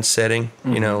band setting.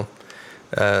 Mm-hmm. You know,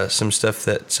 some stuff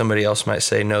that somebody else might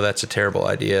say, no, that's a terrible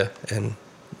idea, and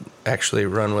actually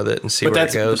run with it and see But where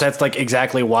that's it goes. that's like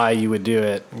exactly why you would do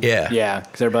it. Yeah. Yeah,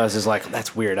 because everybody's just like,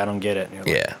 that's weird. I don't get it. And you're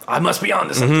like, Yeah. I must be on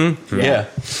to something. Yeah.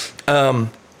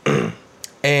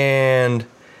 And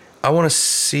I want to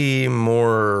see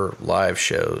more live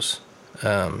shows.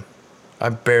 I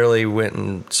barely went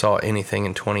and saw anything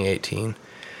in 2018,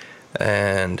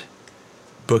 and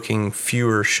booking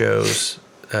fewer shows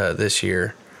this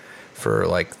year for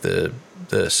like the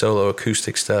solo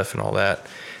acoustic stuff and all that,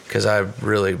 because I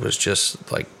really was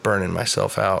just like burning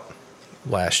myself out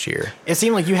last year. It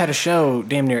seemed like you had a show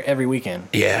damn near every weekend.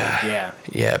 Yeah.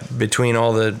 Between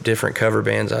all the different cover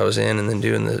bands I was in and then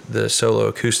doing the solo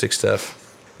acoustic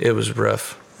stuff, it was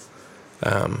rough.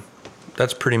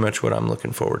 That's pretty much what I'm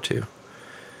looking forward to.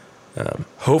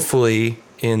 Hopefully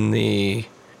in the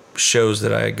shows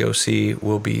that I go see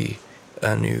will be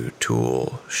a new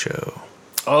Tool show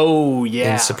Oh,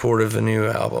 yeah. in support of a new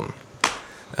album.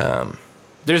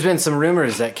 There's been some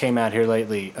rumors that came out here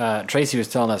lately. Tracy was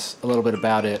telling us a little bit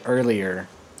about it earlier.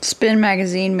 Spin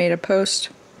Magazine made a post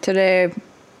today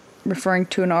referring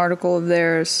to an article of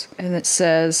theirs, and it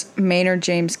says Maynard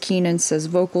James Keenan says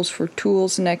vocals for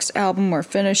Tool's next album are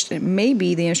finished, and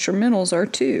maybe the instrumentals are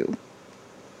too.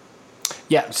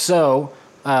 Yeah, so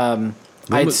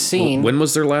I'd seen... When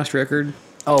was their last record?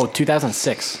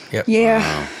 2006. Yep.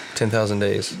 Yeah. 10,000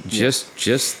 Days.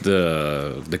 Just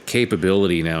the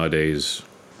capability nowadays.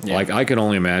 Yeah. Like I can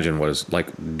only imagine what is like.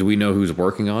 Do we know who's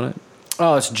working on it?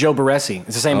 Oh, it's Joe Baresi.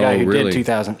 It's the same guy who really? did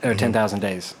 10,000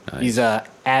 Days. Nice. He's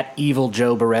at Evil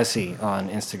Joe Baresi on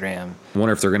Instagram. I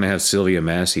wonder if they're gonna have Sylvia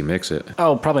Massey mix it.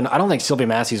 Oh, probably not. I don't think Sylvia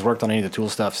Massey's worked on any of the Tool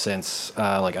stuff since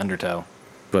like Undertow.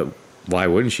 But why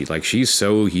wouldn't she? Like she's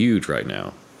so huge right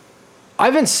now.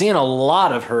 I've been seeing a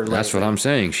lot of her lately. That's what I'm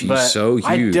saying. She's but so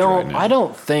huge right now. I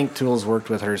don't think Tool's worked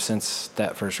with her since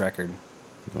that first record.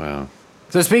 Wow.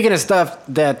 So speaking of stuff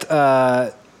that,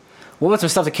 what was some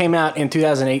stuff that came out in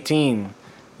 2018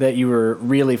 that you were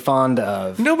really fond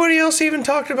of? Nobody else even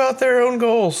talked about their own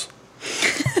goals.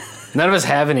 None of us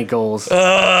have any goals.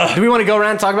 Do we want to go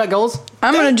around and talk about goals?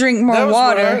 I'm going to drink more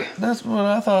water. That's what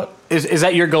I thought. Is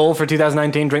that your goal for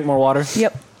 2019? Drink more water?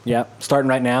 Yep. Yep. Starting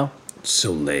right now.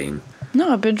 So lame.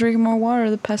 No, I've been drinking more water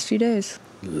the past few days.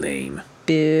 Lame.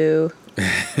 Boo.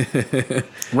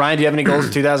 Ryan, do you have any goals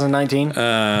for 2019?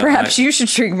 Perhaps you should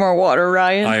drink more water,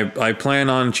 Ryan. I plan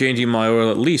on changing my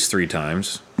oil at least 3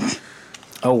 times.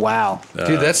 Oh, wow.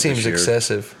 Dude, that seems this year.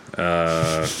 excessive.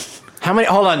 How many?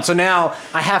 Hold on. So now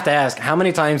I have to ask, how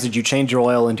many times did you change your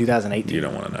oil in 2018? You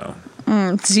don't want to know.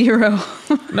 0.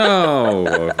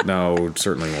 No,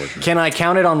 certainly more than Can I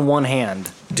count it on one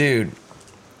hand? Dude,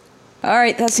 All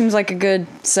right, that seems like a good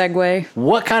segue.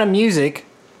 What kind of music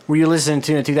were you listening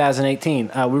to in 2018?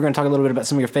 We're going to talk a little bit about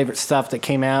some of your favorite stuff that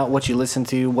came out, what you listened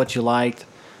to, what you liked,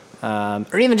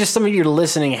 or even just some of your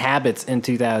listening habits in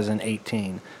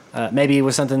 2018. Maybe it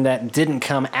was something that didn't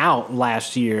come out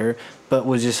last year, but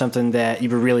was just something that you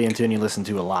were really into and you listened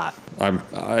to a lot.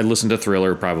 I listened to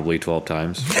Thriller probably 12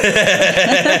 times.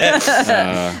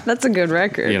 That's a good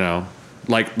record. You know,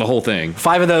 like the whole thing.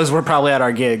 5 of those were probably at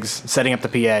our gigs, setting up the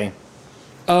PA.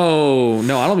 Oh,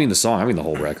 no, I don't mean the song. I mean the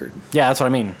whole record. Yeah, that's what I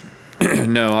mean.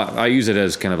 No, I use it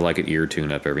as kind of like an ear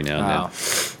tune-up every now and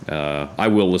then. I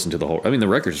will listen to the whole... I mean, the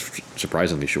record's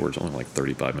surprisingly short. It's only like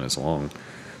 35 minutes long.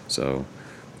 So,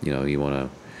 you know, you want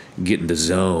to get in the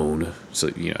zone. So,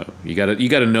 you know, you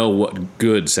gotta know what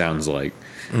good sounds like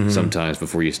sometimes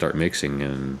before you start mixing.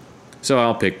 And so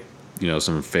I'll pick, you know,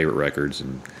 some favorite records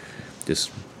and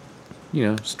just, you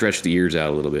know, stretch the ears out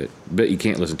a little bit. But you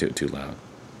can't listen to it too loud.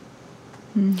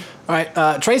 All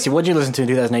right, Tracy, what did you listen to in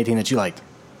 2018 that you liked?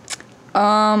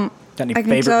 Got any I can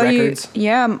favorite tell records?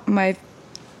 my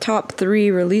top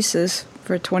 3 releases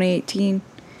for 2018.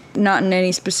 Not in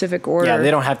any specific order. Yeah,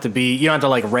 they don't have to be. You don't have to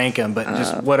like rank them, but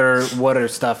just what are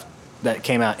stuff that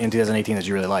came out in 2018 that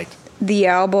you really liked? The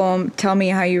album "Tell Me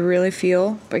How You Really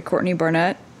Feel" by Courtney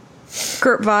Barnett,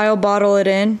 Kurt Vile, "Bottle It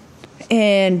In,"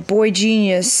 and Boy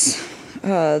Genius.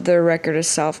 Their record is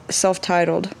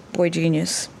self-titled Boy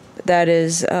Genius. That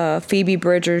is Phoebe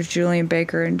Bridgers, Julian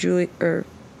Baker, and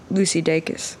Lucy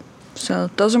Dacus.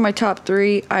 So those are my top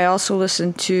 3. I also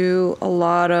listened to a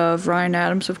lot of Ryan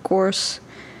Adams, of course.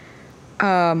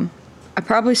 I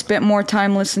probably spent more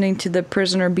time listening to the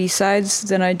Prisoner B-sides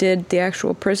than I did the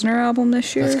actual Prisoner album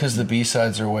this year. that's because the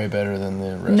B-sides are way better than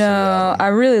the rest of the No, album. I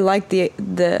really like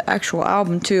the actual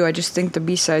album too. I just think the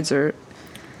B-sides are...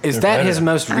 Is They're that better. his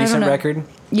most I don't recent know. record?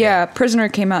 Yeah, Prisoner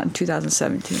came out in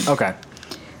 2017. Okay.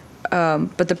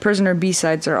 But the Prisoner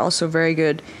B-sides are also very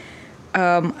good.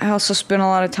 I also spent a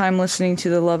lot of time listening to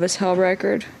the Love Is Hell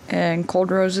record and Cold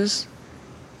Roses.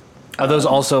 Are those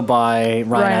also by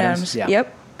Ryan Adams?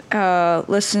 Yep.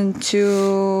 Listen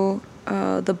to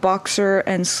the Boxer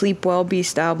and Sleep Well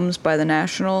Beast albums by The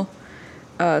National.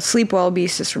 Sleep Well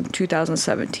Beast is from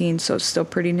 2017, so it's still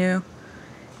pretty new.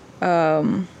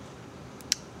 Yeah,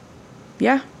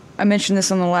 I mentioned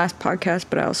this on the last podcast,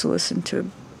 but I also listened to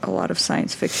a lot of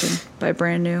science fiction by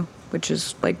Brand New, which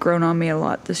has like grown on me a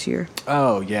lot this year.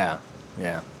 Oh, yeah.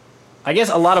 Yeah. I guess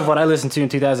a lot of what I listened to in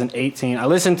 2018, I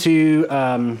listened to,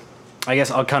 I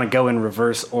guess I'll kind of go in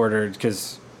reverse order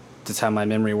because that's how my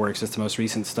memory works. It's the most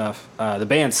recent stuff. The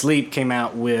band Sleep came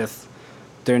out with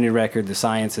their new record, The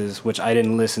Sciences, which I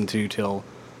didn't listen to till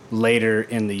later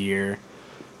in the year.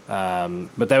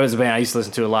 But that was a band I used to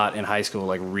listen to a lot in high school,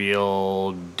 like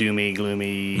real doomy,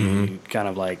 gloomy, kind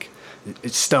of like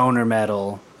stoner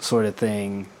metal sort of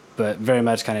thing, but very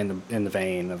much kind of in the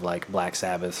vein of like Black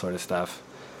Sabbath sort of stuff.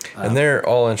 And they're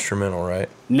all instrumental, right?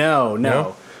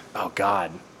 No. Oh,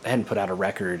 God. They hadn't put out a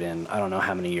record in I don't know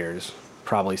how many years.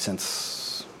 Probably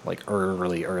since like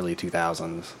early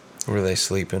 2000s. Were they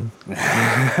sleeping?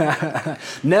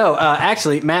 No,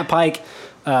 actually, Matt Pike,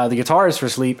 the guitarist for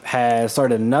Sleep, has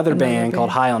started another band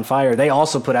called High on Fire. They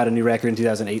also put out a new record in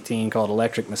 2018 called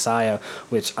Electric Messiah,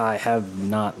 which I have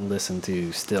not listened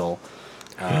to still.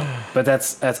 But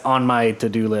that's on my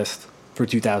to-do list for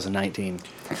 2019.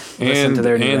 And to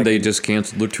their new record. they just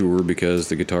canceled the tour because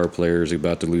the guitar player is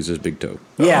about to lose his big toe.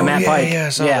 Yeah, Oh, Matt yeah, Pike. yeah, I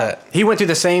saw that. He went through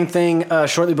the same thing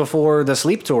shortly before the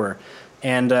Sleep tour.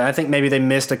 And I think maybe they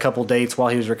missed a couple dates while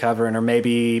he was recovering, or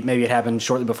maybe it happened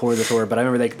shortly before the tour. But I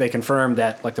remember they confirmed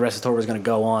that like the rest of the tour was going to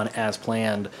go on as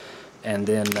planned. And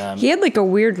then He had like a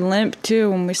weird limp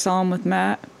too when we saw him with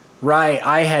Matt. right,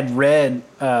 I had read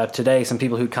today some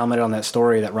people who commented on that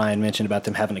story that Ryan mentioned about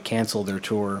them having to cancel their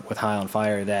tour with High on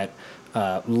Fire. That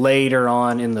later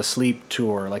on in the Sleep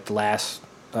tour, like the last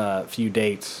few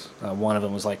dates, one of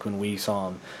them was like when we saw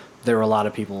him. There were a lot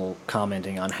of people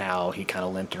commenting on how he kind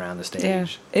of limped around the stage. Yeah,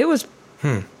 it was.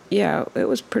 Yeah, it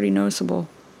was pretty noticeable.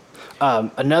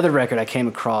 Another record I came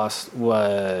across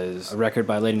was a record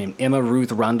by a lady named Emma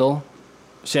Ruth Rundle.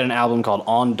 She had an album called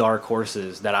On Dark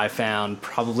Horses that I found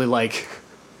probably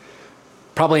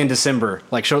in December,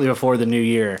 like shortly before the new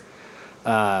year.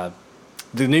 The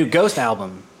new Ghost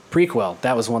album, Prequel,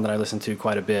 that was one that I listened to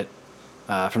quite a bit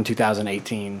from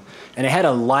 2018. And it had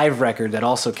a live record that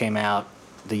also came out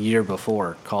the year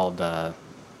before called I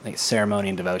think Ceremony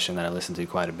and Devotion that I listened to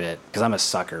quite a bit because I'm a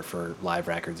sucker for live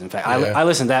records. In fact, Yeah. I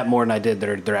listened to that more than I did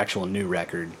their actual new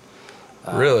record.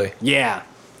 Really? Yeah,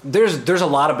 there's a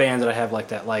lot of bands that I have like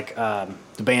that. Like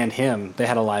the band Him, they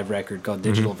had a live record called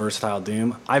Digital Versatile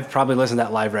Doom. I've probably listened to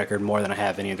that live record more than I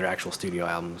have any of their actual studio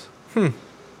albums.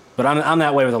 But I'm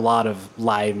that way with a lot of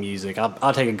live music.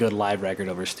 I'll take a good live record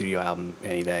over a studio album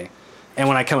any day. And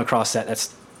when I come across that,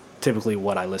 that's typically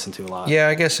what I listen to a lot. Yeah,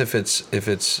 I guess if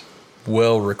it's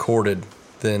well recorded,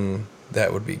 then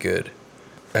that would be good.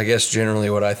 I guess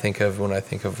generally what I think of when I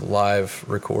think of live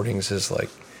recordings is like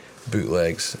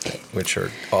bootlegs, which are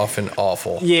often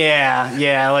awful.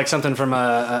 Yeah, like something from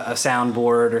a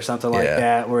soundboard or something like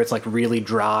that, where it's like really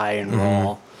dry and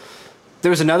raw. There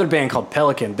was another band called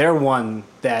Pelican. They're one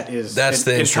that is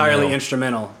entirely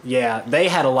instrumental. Yeah, they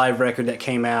had a live record that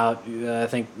came out, I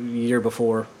think, a year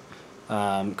before,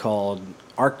 called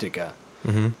Arctica.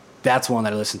 That's one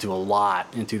that I listened to a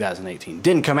lot in 2018.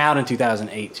 Didn't come out in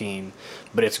 2018,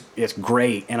 but it's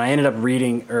great. And I ended up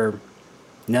reading,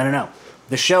 no.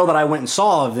 The show that I went and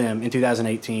saw of them in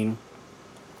 2018,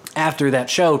 after that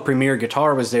show, Premier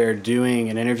Guitar was there doing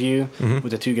an interview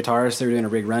with the two guitarists. They were doing a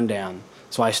rig rundown.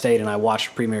 So I stayed and I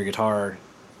watched Premier Guitar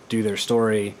do their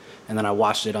story, and then I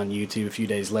watched it on YouTube a few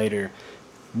days later.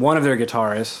 One of their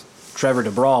guitarists, Trevor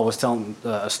DeBrawl, was telling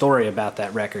a story about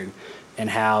that record and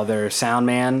how their sound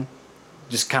man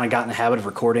just kind of got in the habit of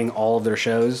recording all of their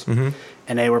shows.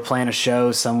 And they were playing a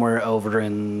show somewhere over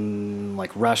in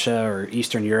like Russia or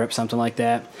Eastern Europe, something like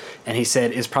that. And he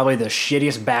said it's probably the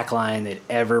shittiest backline they'd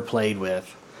ever played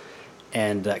with.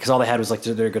 And because all they had was like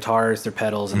their guitars, their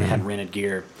pedals, and they had rented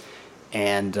gear.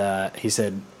 And he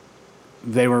said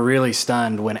they were really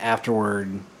stunned when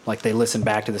afterward, like they listened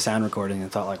back to the sound recording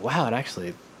and thought like, wow, it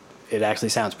actually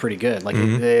sounds pretty good. Like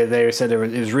they said it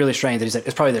was really strange that he said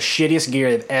it's probably the shittiest gear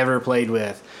they've ever played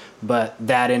with, but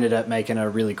that ended up making a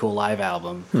really cool live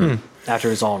album after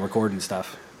it was all recorded and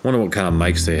stuff. Wonder what kind of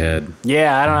mics they had.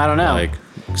 Yeah, I don't know.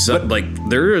 Like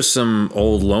there is some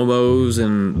old Lomos,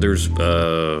 and there's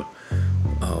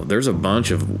a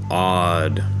bunch of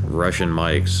odd Russian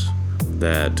mics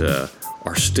that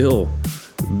are still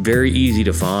very easy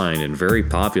to find and very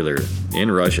popular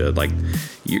in Russia. Like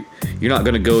you're not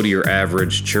going to go to your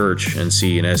average church and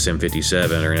see an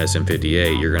SM57 or an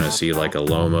SM58. You're going to see like a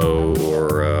Lomo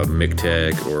or a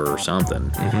MikTek or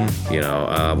something. You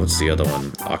know, what's the other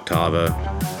one? Octava.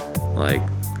 Like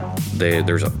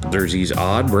there's these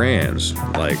odd brands,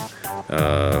 like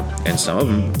and some of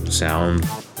them sound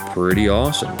pretty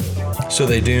awesome. So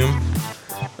they doom.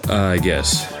 I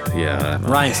guess, yeah.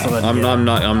 Ryan still doesn't I'm get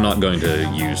it. I'm not going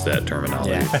to use that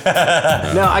terminology.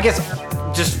 No, I guess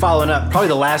just following up, probably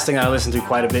the last thing I listened to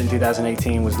quite a bit in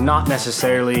 2018 was not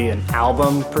necessarily an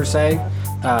album per se.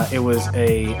 It was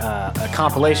a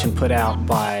compilation put out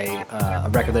by a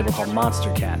record label called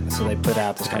Monster Cat. So they put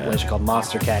out this compilation called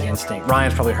Monster Cat Instinct.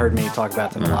 Ryan's probably heard me talk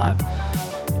about them a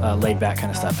lot, laid back kind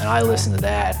of stuff. And I listened to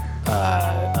that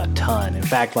a ton. In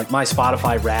fact, like my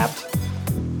Spotify Wrapped,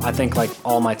 I think like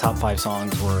all my top 5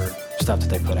 songs were stuff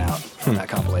that they put out from that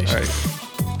compilation.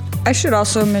 Right. I should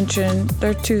also mention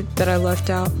there are 2 that I left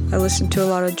out. I listened to a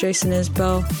lot of Jason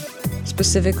Isbell,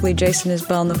 specifically Jason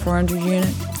Isbell and the 400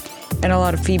 Unit, and a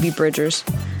lot of Phoebe Bridgers.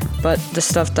 But the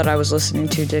stuff that I was listening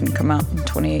to didn't come out in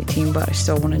 2018, but I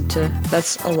still wanted to.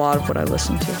 That's a lot of what I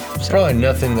listened to. So. Probably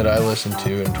nothing that I listened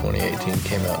to in 2018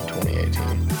 came out in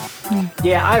 2018.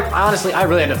 Yeah, I honestly, I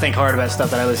really had to think hard about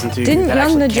stuff that I listened to Didn't that Young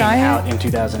actually the came Giant- out in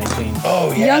 2018.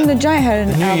 Oh yeah, Young the Giant had an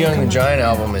the new album Young the come out. Giant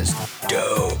album is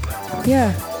dope.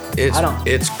 Yeah,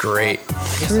 It's great.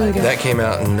 it's really good. That came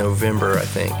out in November, I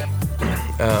think.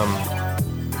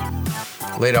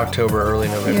 Late October, early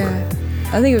November. Yeah,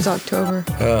 I think it was October.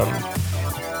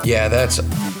 Yeah,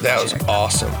 that was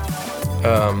awesome.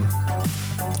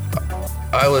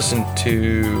 I listened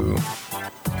to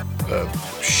a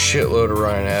shitload of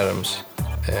Ryan Adams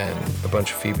and a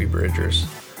bunch of Phoebe Bridgers,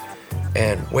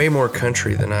 and way more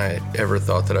country than I ever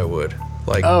thought that I would.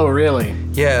 Like, Oh, really?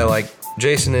 yeah, like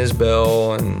Jason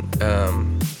Isbell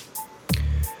and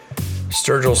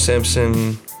Sturgill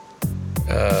Simpson,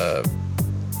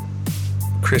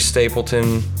 Chris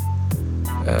Stapleton,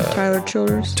 Tyler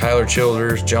Childers. Tyler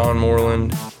Childers, John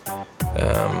Moreland,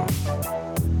 a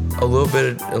little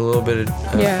bit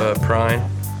of Yeah. Prine.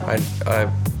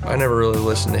 I never really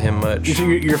listened to him much.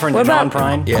 You're referring What to John about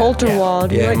Prine? Yeah. Coulterwall?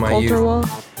 Do you Yeah, like my youth. Coulterwall?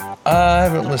 I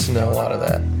haven't listened to a lot of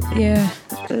that. Yeah,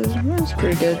 it's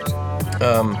pretty good.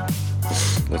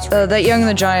 That's That Young and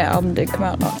the Giant album did come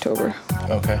out in October.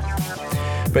 Okay,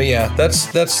 but yeah, that's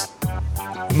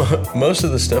most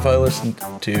of the stuff I listened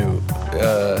to.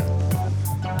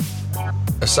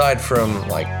 Aside from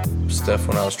like stuff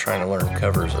when I was trying to learn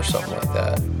covers or something like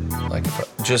that, like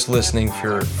just listening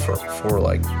for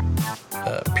like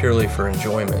purely for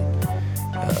enjoyment.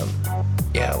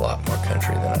 Yeah, a lot more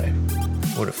country than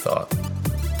I would have thought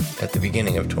at the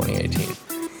beginning of 2018.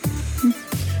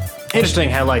 Interesting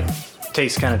how like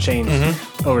tastes kind of change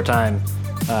over time.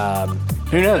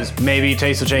 Who knows? Maybe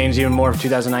tastes will change even more for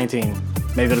 2019.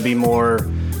 Maybe it'll be more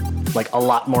like a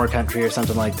lot more country or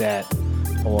something like that,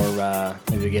 or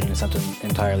maybe we get into something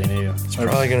entirely new. It's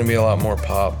probably going to be a lot more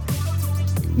pop.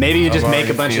 Maybe you just I'm make a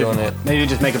already bunch feeling of it. maybe you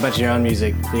just make a bunch of your own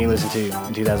music that you listen to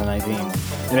in 2019,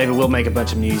 and maybe we'll make a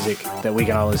bunch of music that we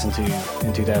can all listen to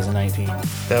in 2019.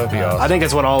 That would be awesome. I think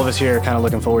that's what all of us here are kind of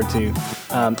looking forward to.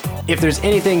 If there's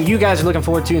anything you guys are looking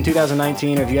forward to in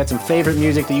 2019, or if you had some favorite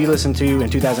music that you listened to in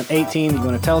 2018 that you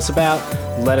want to tell us about,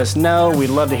 let us know.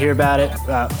 We'd love to hear about it.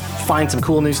 Find some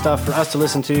cool new stuff for us to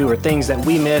listen to, or things that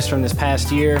we missed from this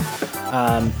past year,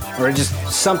 or just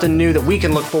something new that we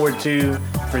can look forward to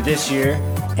for this year.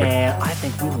 And I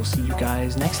think we will see you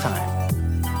guys next time.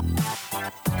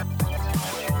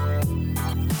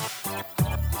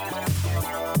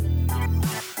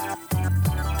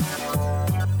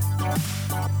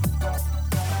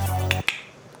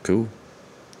 cool.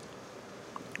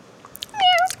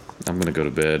 I'm gonna go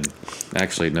to bed.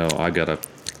 Actually, no, I gotta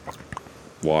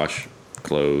wash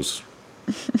clothes.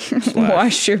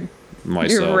 Wash your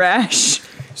myself. rash.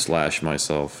 Slash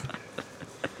myself.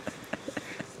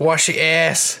 Wash your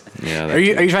ass. Yeah. Are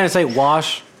you trying to say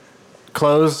wash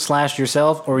clothes slash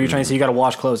yourself, or are you trying to say you got to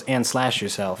wash clothes and slash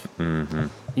yourself? Mm-hmm.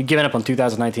 You giving up on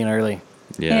 2019 early.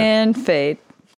 Yeah. And fade.